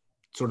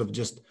 Sort of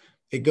just,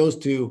 it goes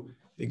to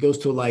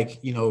like,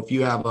 if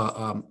you have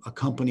a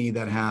company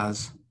that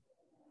has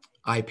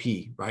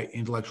IP, right?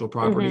 Intellectual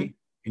property.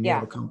 And you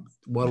have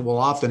what will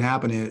often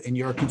happen is, and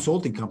you're a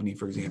consulting company,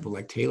 for example,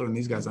 like Taylor and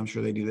these guys, I'm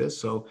sure they do this.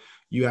 So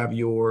you have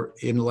your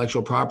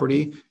intellectual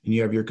property and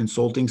you have your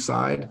consulting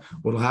side.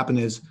 What will happen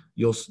is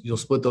you'll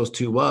split those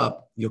two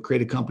up. You'll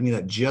create a company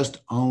that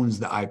just owns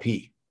the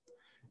IP.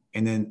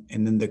 And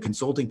then the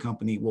consulting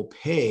company will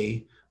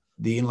pay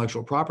the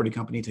intellectual property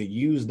company to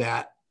use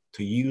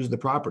the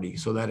property,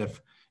 so that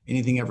if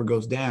anything ever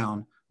goes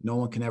down, no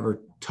one can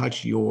ever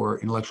touch your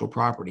intellectual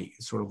property.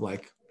 It's sort of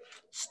like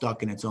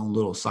stuck in its own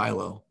little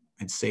silo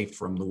and safe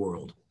from the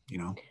world,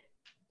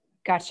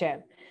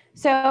 Gotcha.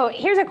 So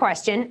here's a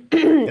question.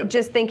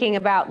 Just thinking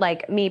about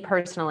like me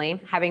personally,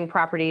 having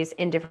properties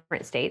in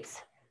different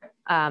states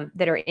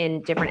that are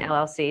in different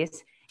LLCs.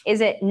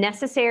 Is it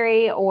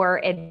necessary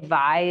or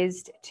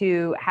advised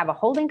to have a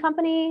holding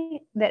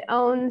company that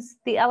owns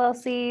the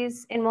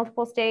LLCs in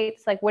multiple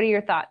states? Like, what are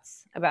your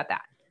thoughts about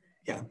that?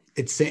 Yeah,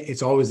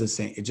 it's always the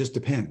same. It just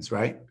depends,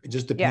 right? It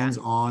just depends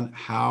on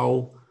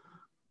how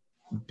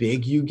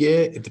big you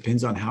get. It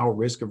depends on how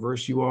risk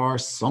averse you are.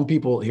 Some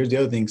people, here's the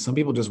other thing. Some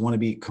people just want to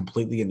be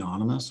completely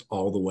anonymous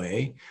all the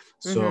way.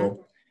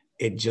 So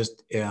it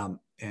just,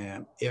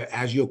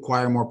 as you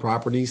acquire more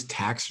properties,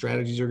 tax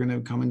strategies are going to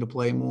come into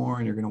play more,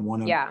 and you're going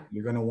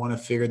to want to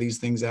figure these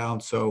things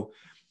out. So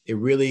it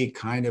really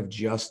kind of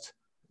just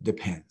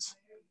depends,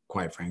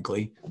 quite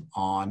frankly,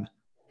 on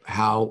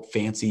how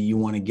fancy you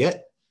want to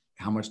get,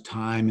 how much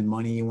time and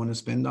money you want to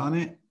spend on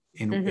it,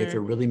 and if it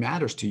really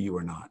matters to you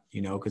or not,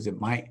 because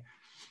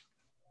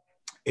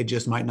it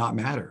just might not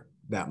matter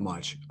that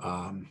much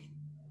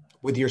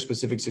with your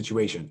specific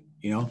situation,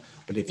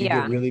 but if you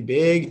get really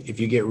big, if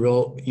you get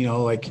real,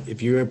 like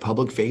if you're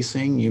public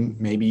facing,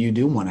 maybe you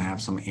do want to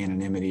have some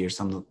anonymity or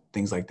some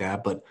things like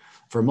that. But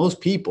for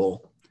most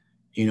people,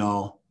 you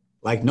know,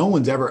 like no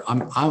one's ever,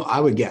 I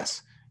would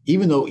guess,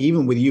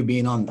 even with you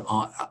being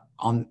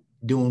on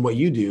doing what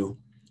you do,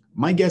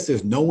 my guess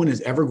is no one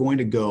is ever going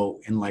to go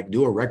and like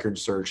do a record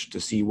search to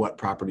see what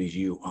properties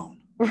you own.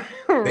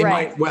 They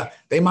right.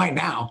 they might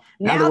now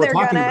that we're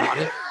talking about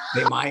it,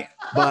 they might,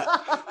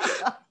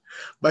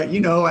 but you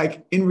know,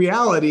 like in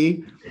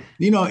reality,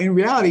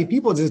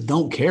 people just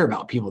don't care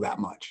about people that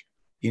much,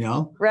 you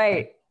know?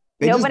 Right.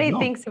 Nobody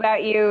thinks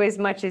about you as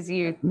much as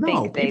you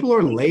think. People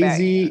are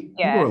lazy.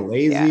 Yeah. People are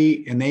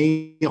lazy, and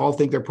they all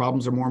think their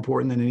problems are more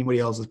important than anybody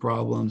else's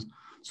problems.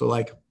 So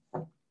like,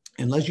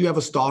 unless you have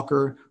a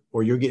stalker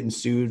or you're getting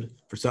sued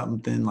for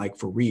something like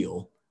for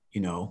real, you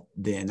know,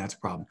 then that's a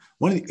problem.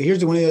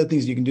 Here's one of the other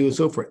things you can do.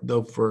 So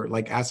for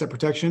like asset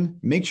protection,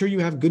 make sure you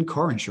have good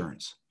car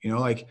insurance. You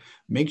know, like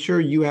make sure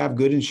you have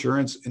good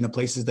insurance in the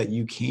places that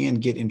you can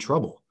get in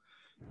trouble.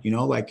 You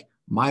know, like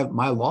my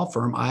law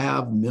firm, I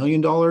have $1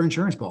 million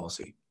insurance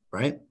policy,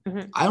 right?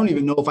 Mm-hmm. I don't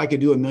even know if I could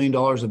do $1 million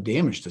of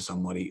damage to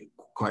somebody,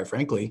 quite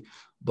frankly,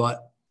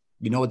 but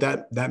you know what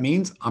that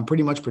means? I'm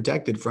pretty much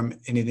protected from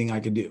anything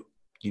I could do.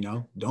 You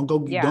know, don't go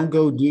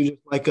do just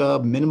like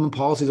minimum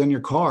policies on your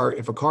car.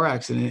 If a car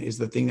accident is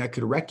the thing that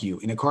could wreck you,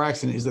 and a car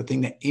accident is the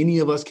thing that any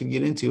of us could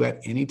get into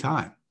at any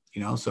time,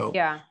 you know? So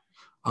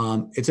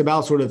it's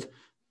about sort of,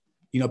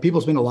 you know,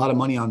 people spend a lot of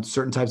money on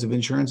certain types of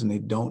insurance and they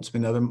don't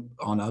spend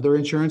on other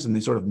insurance, and they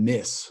sort of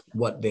miss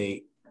what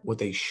they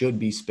should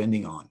be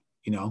spending on,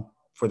 you know,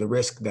 for the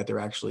risk that they're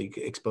actually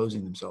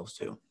exposing themselves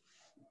to.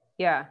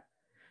 Yeah.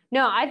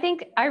 No,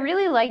 I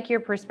really like your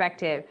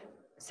perspective.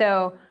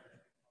 So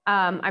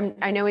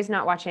I know he's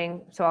not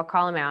watching, so I'll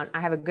call him out.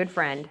 I have a good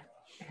friend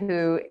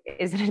who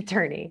is an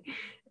attorney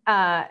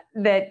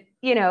that,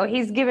 you know,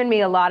 he's given me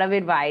a lot of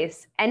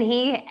advice, and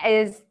he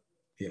is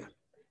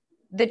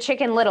the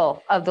Chicken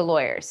Little of the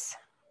lawyers.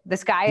 The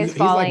sky is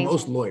falling. He's like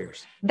most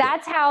lawyers.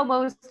 That's how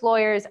most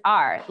lawyers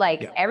are.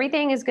 Like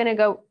everything is going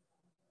to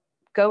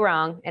go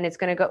wrong, and it's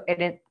going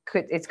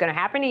to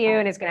happen to you,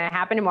 and it's going to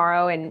happen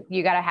tomorrow. And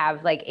you got to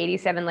have like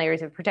 87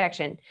 layers of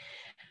protection.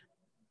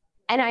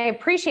 And I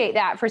appreciate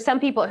that for some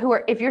people who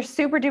are, if you're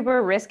super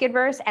duper risk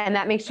adverse and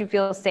that makes you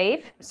feel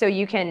safe, so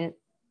you can,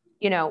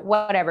 you know,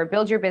 whatever,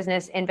 build your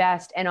business,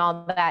 invest and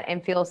all that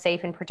and feel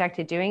safe and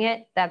protected doing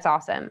it. That's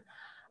awesome.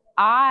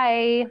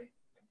 I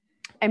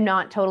am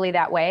not totally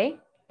that way.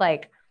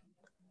 Like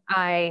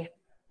I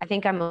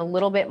think I'm a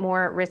little bit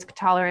more risk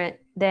tolerant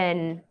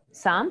than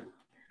some.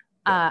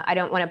 I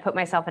don't want to put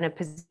myself in a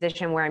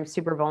position where I'm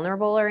super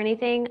vulnerable or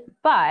anything,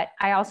 but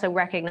I also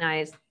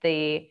recognize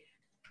the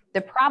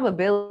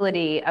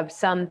probability of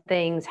some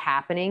things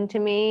happening to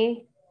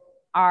me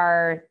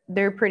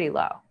they're pretty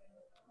low.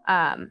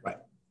 Right.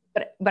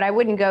 But I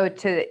wouldn't go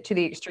to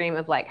the extreme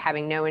of like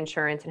having no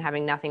insurance and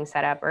having nothing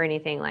set up or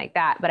anything like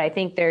that. But I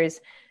think there's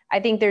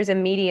a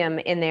medium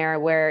in there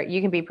where you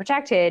can be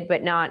protected,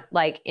 but not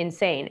like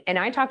insane. And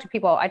I talk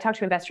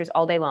to investors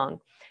all day long,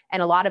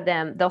 and a lot of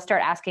them, they'll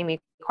start asking me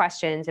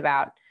questions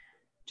about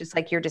just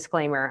like your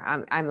disclaimer.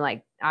 I'm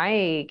like,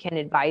 I can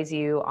advise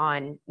you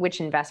on which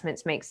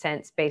investments make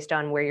sense based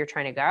on where you're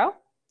trying to go.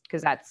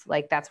 Cause that's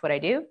what I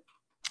do.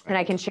 And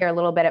I can share a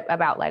little bit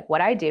about like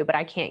what I do, but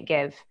I can't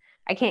give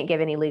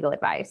any legal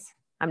advice.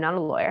 I'm not a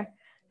lawyer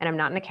and I'm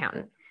not an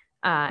accountant.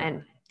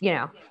 And you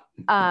know,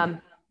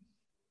 and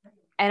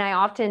I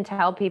often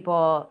tell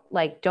people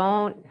like,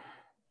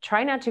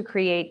 try not to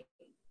create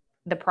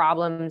the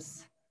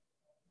problems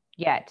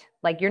yet.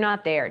 Like you're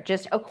not there.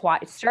 Just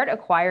start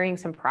acquiring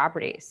some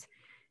properties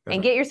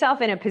and get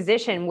yourself in a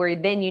position where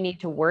then you need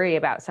to worry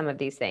about some of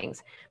these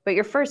things. But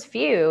your first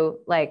few,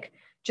 like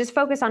just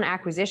focus on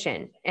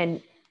acquisition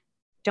and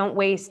don't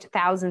waste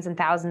thousands and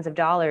thousands of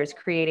dollars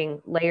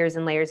creating layers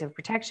and layers of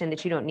protection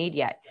that you don't need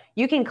yet.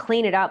 You can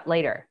clean it up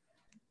later.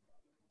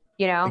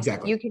 You know,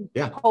 exactly. You can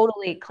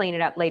totally clean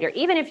it up later.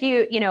 Even if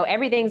you know,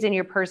 everything's in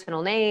your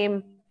personal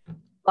name,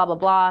 blah, blah,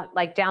 blah,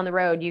 like down the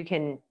road, you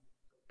can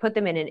put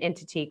them in an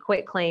entity,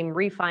 quit claim,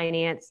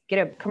 refinance,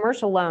 get a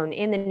commercial loan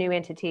in the new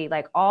entity.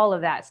 Like all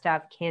of that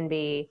stuff can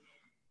be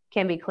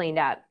cleaned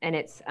up. And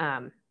it's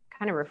kind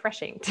of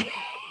refreshing to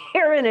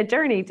hear an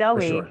attorney tell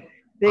me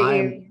that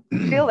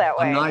you feel that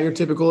way. I'm not your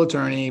typical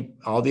attorney.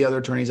 All the other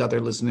attorneys out there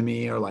listening to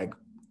me are like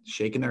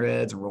shaking their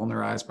heads and rolling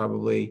their eyes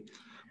probably.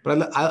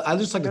 But I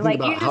just like to think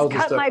about how this stuff. You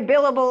just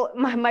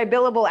cut my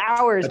billable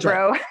hours, that's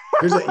bro.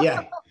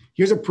 Right.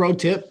 Here's a pro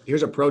tip.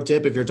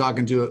 If you're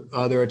talking to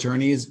other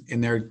attorneys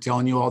and they're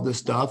telling you all this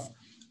stuff,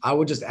 I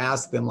would just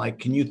ask them like,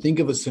 can you think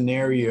of a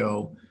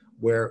scenario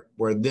where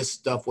this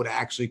stuff would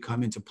actually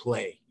come into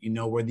play? You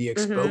know, where the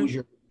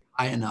exposure is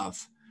high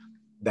enough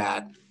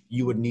that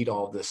you would need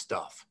all this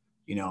stuff,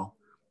 you know,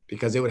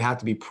 because it would have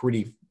to be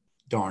pretty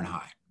darn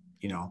high,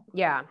 you know?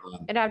 Yeah,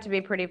 it'd have to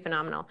be pretty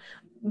phenomenal.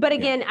 But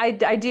again,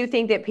 I do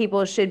think that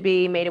people should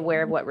be made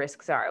aware of what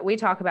risks are. We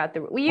talk about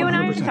you and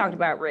I have talked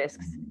about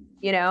risks,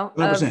 you know,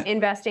 100%. Of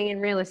investing in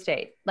real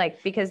estate,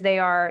 like, because they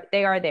are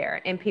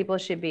there and people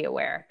should be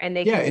aware and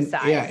they can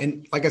decide.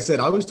 And like I said,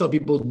 I always tell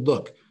people,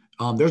 look,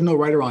 there's no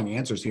right or wrong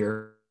answers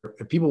here.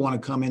 if people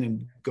want to come in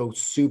and go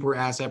super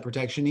asset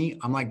protection-y,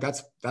 I'm like,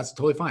 that's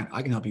totally fine.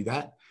 I can help you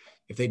that.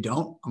 If they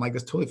don't, I'm like,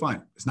 that's totally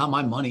fine. It's not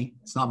my money.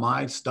 It's not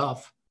my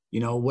stuff.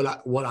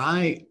 What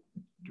I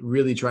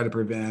really try to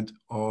prevent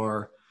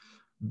are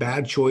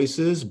bad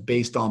choices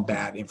based on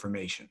bad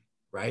information,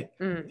 right?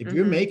 Mm-hmm. If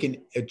you're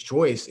making a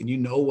choice and you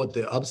know what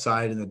the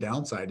upside and the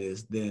downside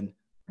is, then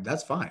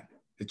that's fine.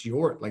 It's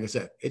like I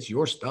said, it's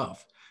your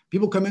stuff.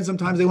 People come in,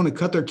 sometimes they want to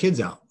cut their kids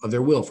out of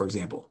their will, for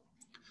example.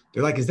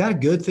 They're like, is that a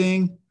good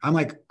thing? I'm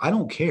like, I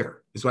don't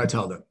care, is what I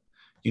tell them.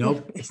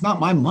 It's not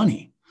my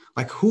money.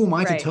 Like, who am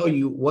I to tell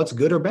you what's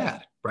good or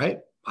bad, right?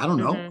 I don't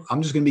know. Mm-hmm.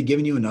 I'm just going to be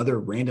giving you another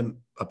random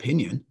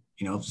opinion,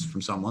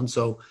 from someone.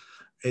 So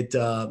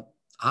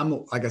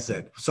I'm, like I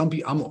said,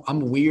 I'm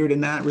weird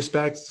in that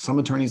respect. Some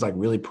attorneys like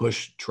really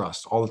push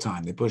trust all the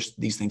time. They push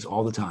these things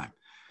all the time.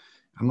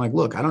 I'm like,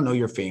 look, I don't know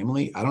your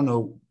family. I don't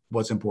know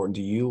what's important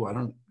to you. I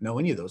don't know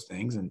any of those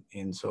things.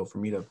 And so for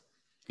me to,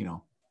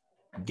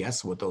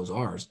 guess what those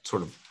are is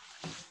sort of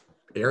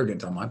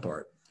arrogant on my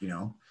part,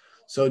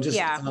 So just,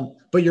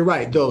 but you're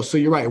right though. So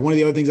you're right. One of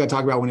the other things I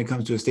talk about when it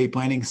comes to estate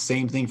planning,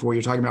 same thing for what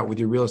you're talking about with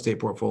your real estate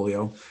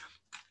portfolio.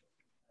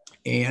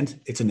 And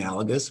it's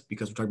analogous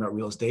because we're talking about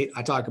real estate.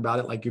 I talk about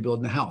it like you're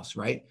building a house,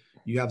 right?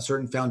 You have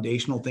certain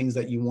foundational things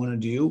that you want to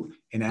do.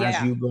 And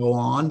as you go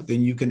on,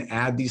 then you can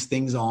add these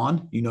things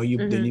on, then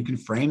you can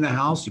frame the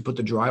house, you put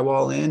the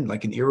drywall in,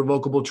 like an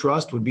irrevocable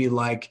trust would be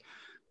like,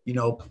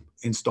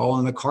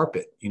 installing the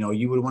carpet.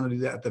 You would want to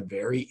do that at the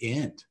very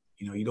end.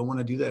 You don't want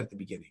to do that at the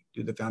beginning.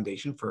 Do the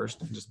foundation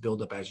first and just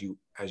build up as you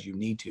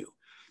need to,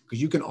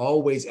 because you can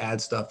always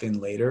add stuff in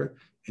later,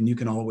 and you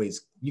can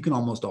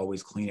almost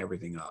always clean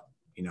everything up.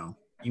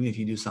 Even if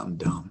you do something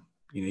dumb,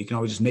 you can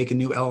always just make a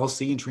new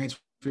LLC and transfer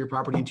your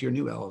property into your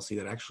new LLC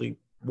that actually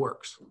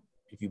works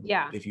if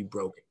you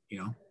broke it,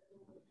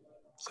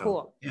 So,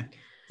 cool.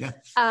 Yeah.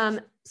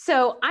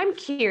 So I'm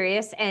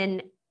curious,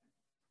 and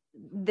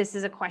this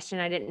is a question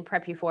I didn't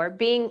prep you for,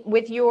 being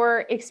with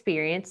your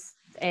experience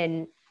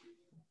in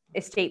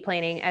estate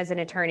planning as an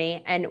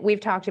attorney, and we've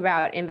talked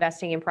about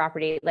investing in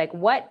property, like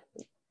what,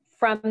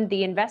 from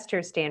the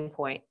investor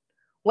standpoint,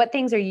 what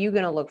things are you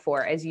going to look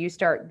for as you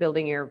start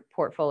building your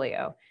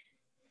portfolio?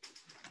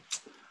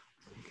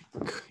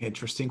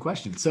 Interesting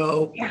question.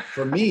 So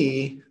for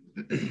me,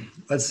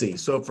 let's see.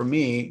 So for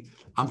me,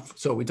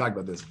 we talked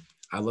about this.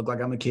 I look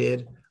like I'm a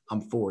kid.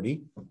 I'm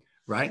 40,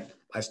 right?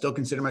 I still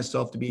consider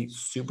myself to be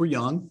super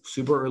young,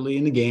 super early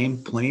in the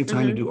game, plenty of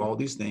time to do all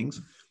these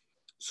things.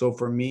 So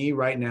for me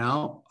right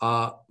now,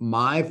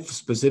 my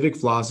specific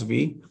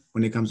philosophy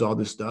when it comes to all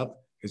this stuff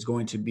is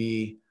going to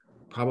be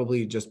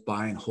probably just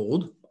buy and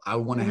hold. I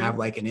want to have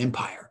like an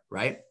empire,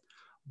 right?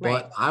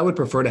 But I would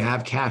prefer to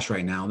have cash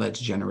right now that's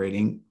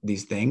generating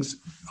these things.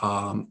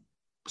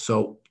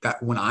 So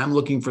that when I'm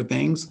looking for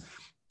things,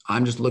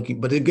 I'm just looking,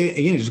 but again,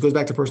 it just goes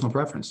back to personal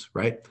preference,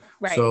 right?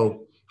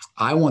 So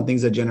I want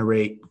things that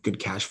generate good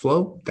cash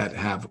flow, that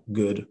have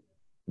good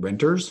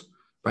renters,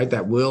 right?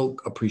 That will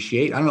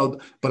appreciate. I don't know,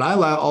 but I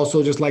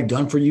also just like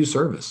done for you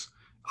service.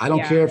 I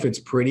don't care if it's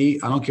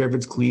pretty. I don't care if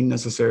it's clean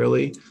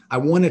necessarily. I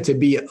want it to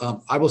be,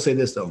 I will say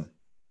this though,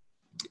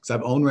 because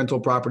I've owned rental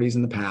properties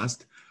in the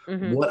past.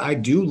 What I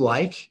do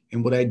like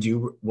and what I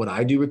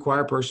do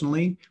require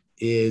personally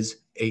is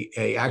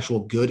a actual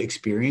good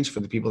experience for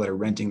the people that are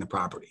renting the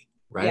property,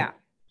 right?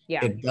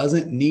 Yeah. It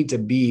doesn't need to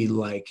be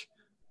like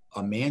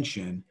a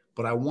mansion,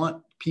 but I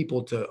want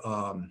people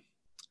to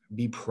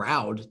be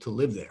proud to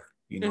live there.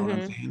 You know what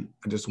I'm saying?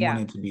 I just want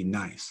it to be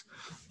nice.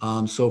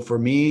 So for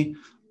me,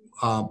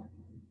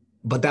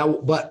 but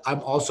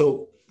I'm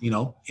also,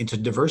 into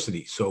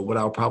diversity. So what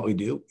I'll probably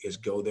do is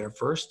go there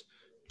first,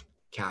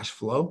 cash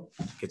flow,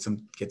 get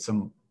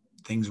some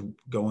things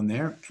going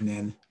there, and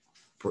then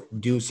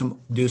do some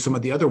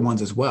of the other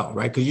ones as well,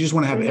 right? Because you just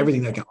want to have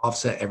everything that can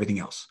offset everything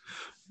else,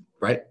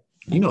 right?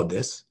 You know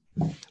this.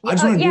 I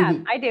just want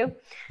to I do.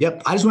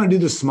 Yep. I just want to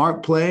do the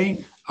smart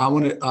play. I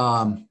want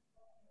to,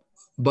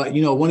 but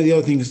one of the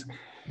other things,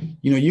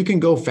 you can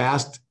go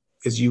fast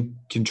as you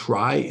can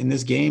try in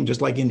this game,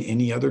 just like in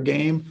any other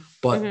game,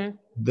 but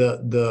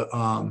the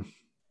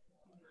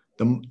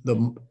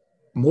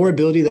more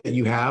ability that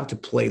you have to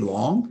play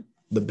long,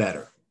 the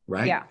better,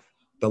 right? Yeah.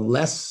 The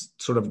less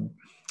sort of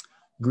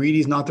greedy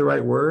is not the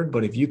right word,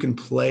 but if you can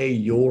play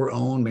your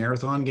own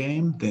marathon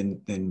game,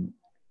 then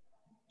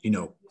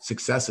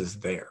success is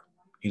there,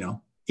 and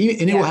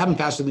it will happen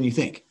faster than you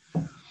think.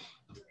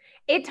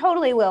 It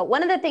totally will.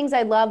 One of the things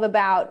I love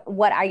about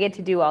what I get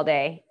to do all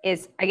day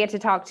is I get to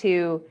talk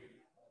to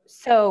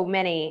so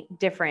many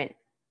different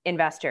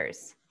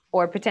investors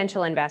or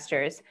potential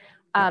investors.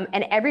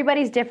 And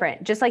everybody's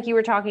different, just like you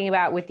were talking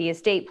about with the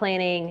estate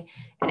planning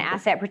and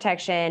asset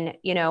protection,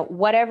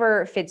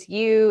 whatever fits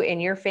you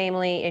and your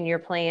family and your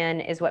plan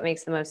is what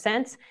makes the most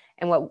sense.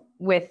 And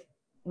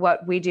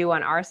what we do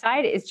on our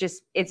side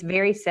is it's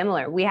very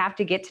similar. We have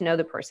to get to know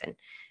the person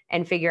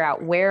and figure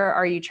out where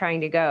are you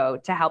trying to go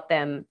to help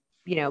them,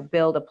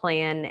 build a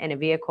plan and a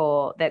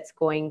vehicle that's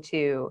going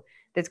to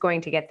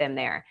get them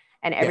there.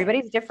 And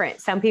everybody's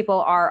different. Some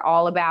people are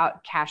all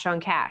about cash on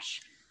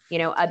cash.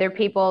 Other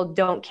people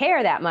don't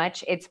care that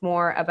much. It's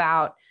more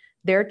about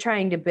they're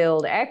trying to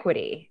build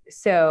equity.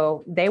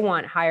 So they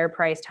want higher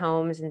priced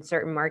homes in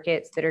certain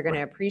markets that are going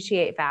to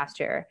appreciate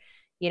faster,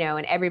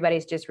 and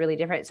everybody's just really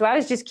different. So I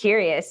was just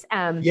curious.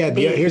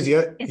 Here's the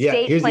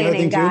other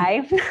thing guy.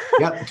 too.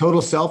 Yeah.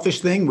 Total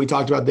selfish thing. We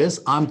talked about this.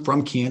 I'm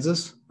from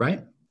Kansas,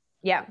 right?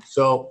 Yeah.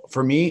 So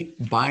for me,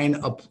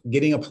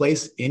 getting a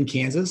place in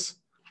Kansas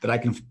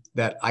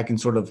that I can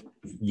sort of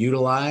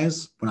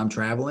utilize when I'm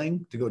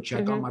traveling to go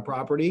check on my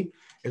property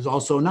is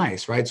also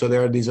nice, right? So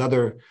there are these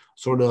other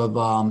sort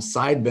of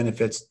side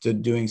benefits to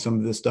doing some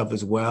of this stuff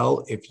as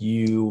well, if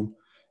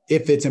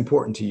it's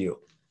important to you,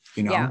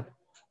 Yeah.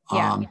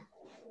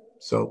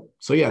 So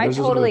yeah, I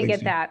totally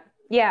get that.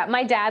 Yeah,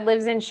 my dad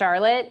lives in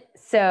Charlotte,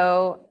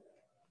 so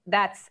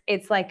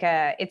it's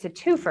a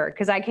twofer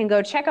because I can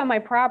go check on my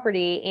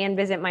property and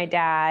visit my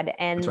dad,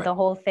 and the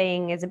whole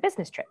thing is a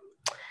business trip.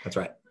 That's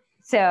right.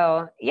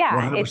 So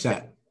yeah,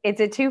 100%.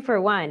 It's a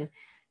 2-for-1.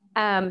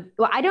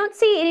 Well, I don't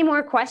see any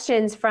more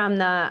questions from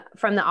the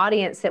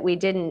audience that we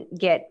didn't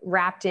get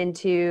wrapped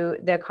into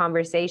the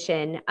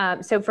conversation.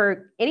 So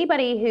for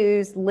anybody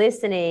who's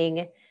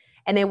listening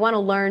and they want to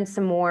learn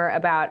some more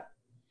about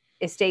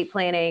estate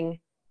planning,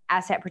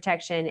 asset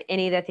protection,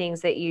 any of the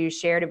things that you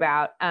shared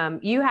about,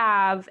 you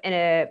have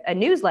a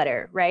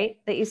newsletter, right,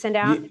 that you send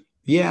out?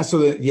 Yeah. Yes.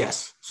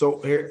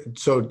 So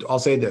I'll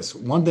say this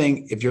one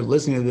thing. If you're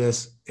listening to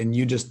this and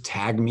you just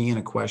tag me in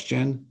a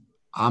question,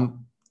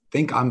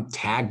 think I'm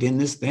tagged in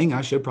this thing.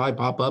 I should probably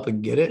pop up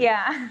and get it.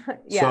 Yeah.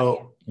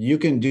 So you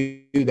can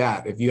do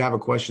that. If you have a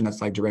question that's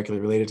like directly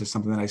related to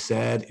something that I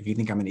said, if you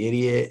think I'm an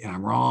idiot and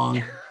I'm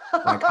wrong,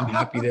 like I'm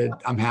happy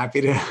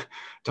to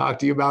talk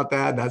to you about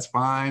that. That's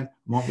fine.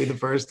 Won't be the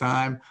first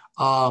time.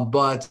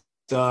 But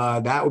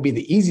that would be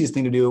the easiest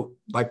thing to do.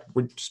 Like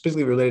we're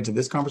specifically related to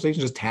this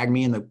conversation, just tag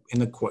me in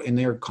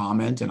their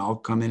comment and I'll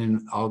come in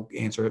and I'll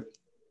answer it.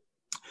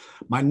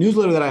 My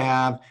newsletter that I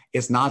have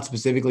is not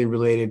specifically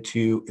related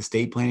to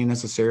estate planning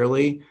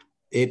necessarily.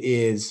 It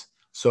is,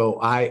 so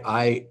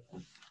I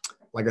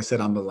like I said,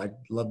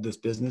 love this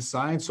business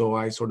side. So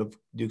I sort of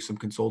do some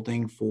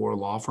consulting for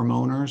law firm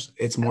owners.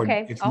 It's more,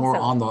 more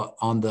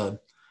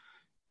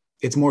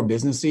it's more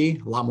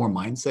businessy, a lot more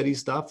mindset-y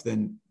stuff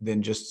than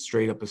just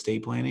straight up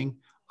estate planning.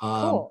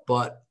 Cool.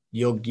 But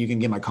you can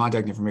get my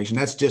contact information.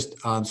 That's just,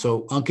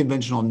 so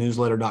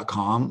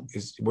unconventionalnewsletter.com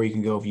is where you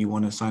can go if you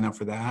want to sign up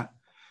for that.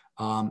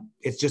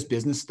 It's just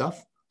business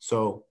stuff,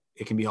 so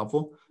it can be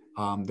helpful.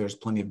 There's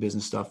plenty of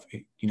business stuff,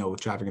 with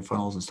traffic and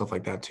funnels and stuff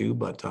like that too.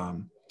 But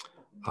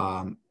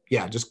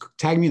yeah, just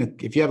tag me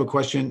if you have a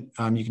question.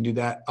 You can do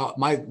that.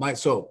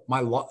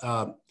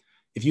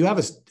 If you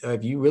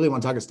really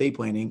want to talk estate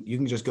planning, you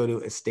can just go to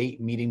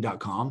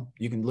estatemeeting.com.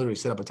 You can literally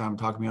set up a time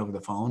to talk to me over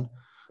the phone.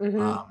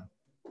 Mm-hmm.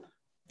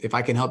 If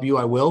I can help you,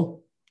 I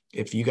will.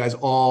 If you guys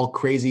all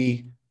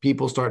crazy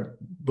people start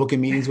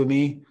booking meetings with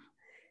me,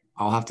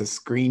 I'll have to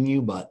screen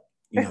you, but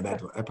that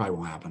probably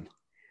won't happen.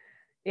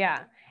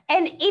 Yeah.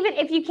 And even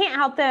if you can't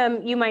help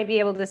them, you might be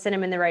able to send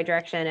them in the right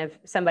direction of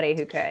somebody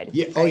who could.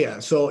 Yeah. Right? Oh yeah.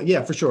 So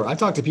yeah, for sure. I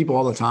talk to people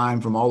all the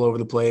time from all over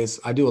the place.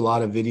 I do a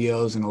lot of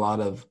videos and a lot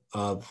of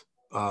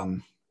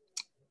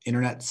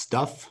internet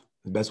stuff,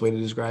 the best way to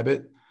describe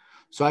it.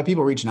 So I have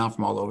people reaching out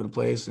from all over the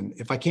place. And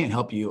if I can't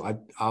help you, I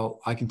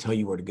can tell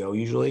you where to go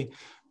usually,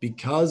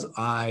 because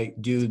I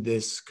do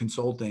this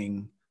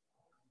consulting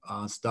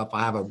stuff.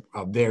 I have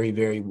a very,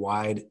 very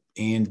wide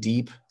and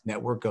deep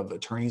network of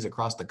attorneys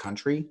across the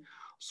country.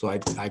 So I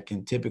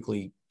can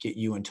typically get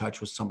you in touch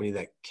with somebody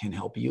that can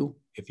help you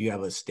if you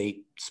have a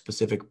state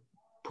specific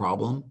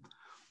problem.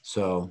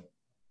 So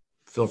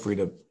feel free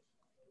to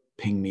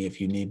ping me if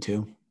you need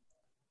to.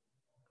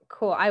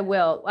 Cool. I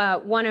will.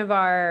 One of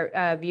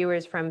our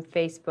viewers from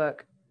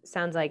Facebook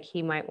sounds like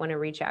he might want to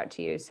reach out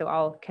to you. So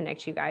I'll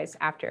connect you guys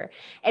after.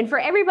 And for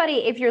everybody,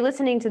 if you're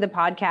listening to the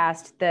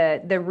podcast,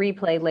 the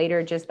replay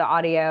later, just the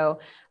audio,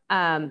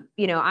 I'm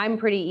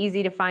pretty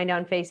easy to find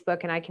on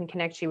Facebook, and I can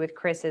connect you with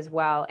Chris as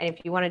well. And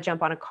if you want to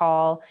jump on a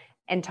call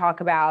and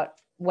talk about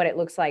what it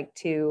looks like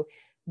to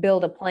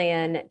build a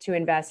plan to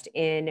invest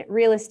in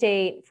real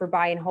estate for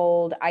buy and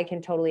hold, I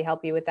can totally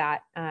help you with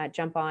that.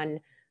 Jump on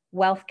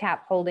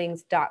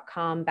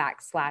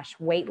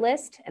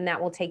wealthcapholdings.com/waitlist, and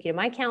that will take you to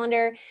my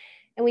calendar,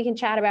 and we can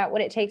chat about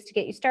what it takes to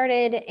get you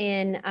started.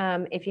 And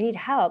if you need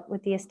help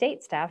with the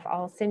estate stuff,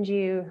 I'll send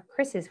you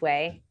Chris's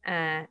way.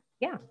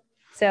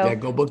 So yeah,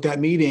 go book that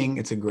meeting.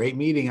 It's a great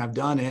meeting. I've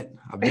done it.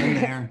 I've been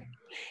there.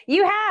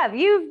 We've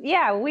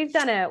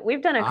done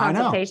a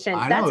consultation.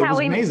 I know. It was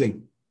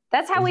amazing.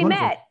 That's how we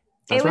met.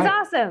 It was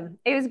awesome.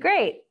 It was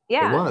great.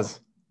 Yeah. It was.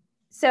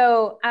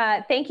 So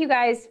thank you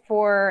guys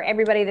for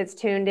everybody that's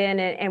tuned in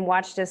and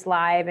watched us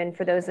live. And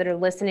for those that are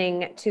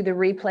listening to the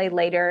replay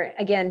later,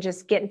 again,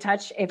 just get in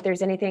touch if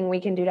there's anything we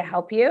can do to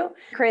help you.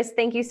 Chris,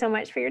 thank you so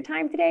much for your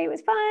time today. It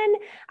was fun.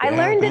 I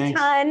learned a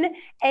ton,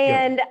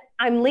 and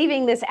I'm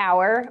leaving this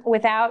hour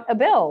without a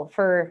bill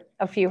for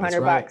a few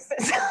 $100.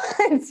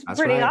 It's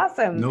pretty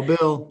awesome. No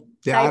bill.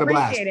 Yeah, I had a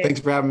blast. Thanks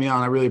for having me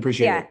on. I really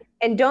appreciate it.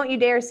 And don't you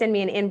dare send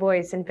me an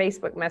invoice in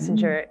Facebook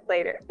Messenger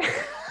later.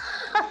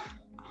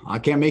 I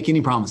can't make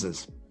any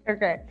promises.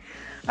 Okay.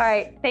 All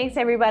right. Thanks,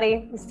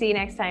 everybody. We'll see you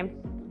next time.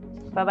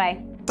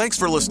 Bye-bye. Thanks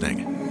for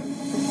listening.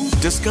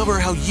 Discover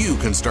how you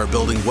can start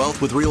building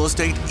wealth with real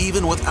estate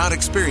even without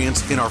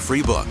experience in our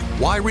free book,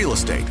 Why Real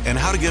Estate and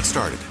How to Get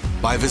Started,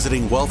 by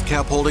visiting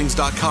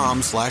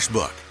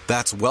wealthcapholdings.com/book.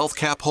 That's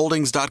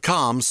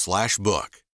wealthcapholdings.com/book.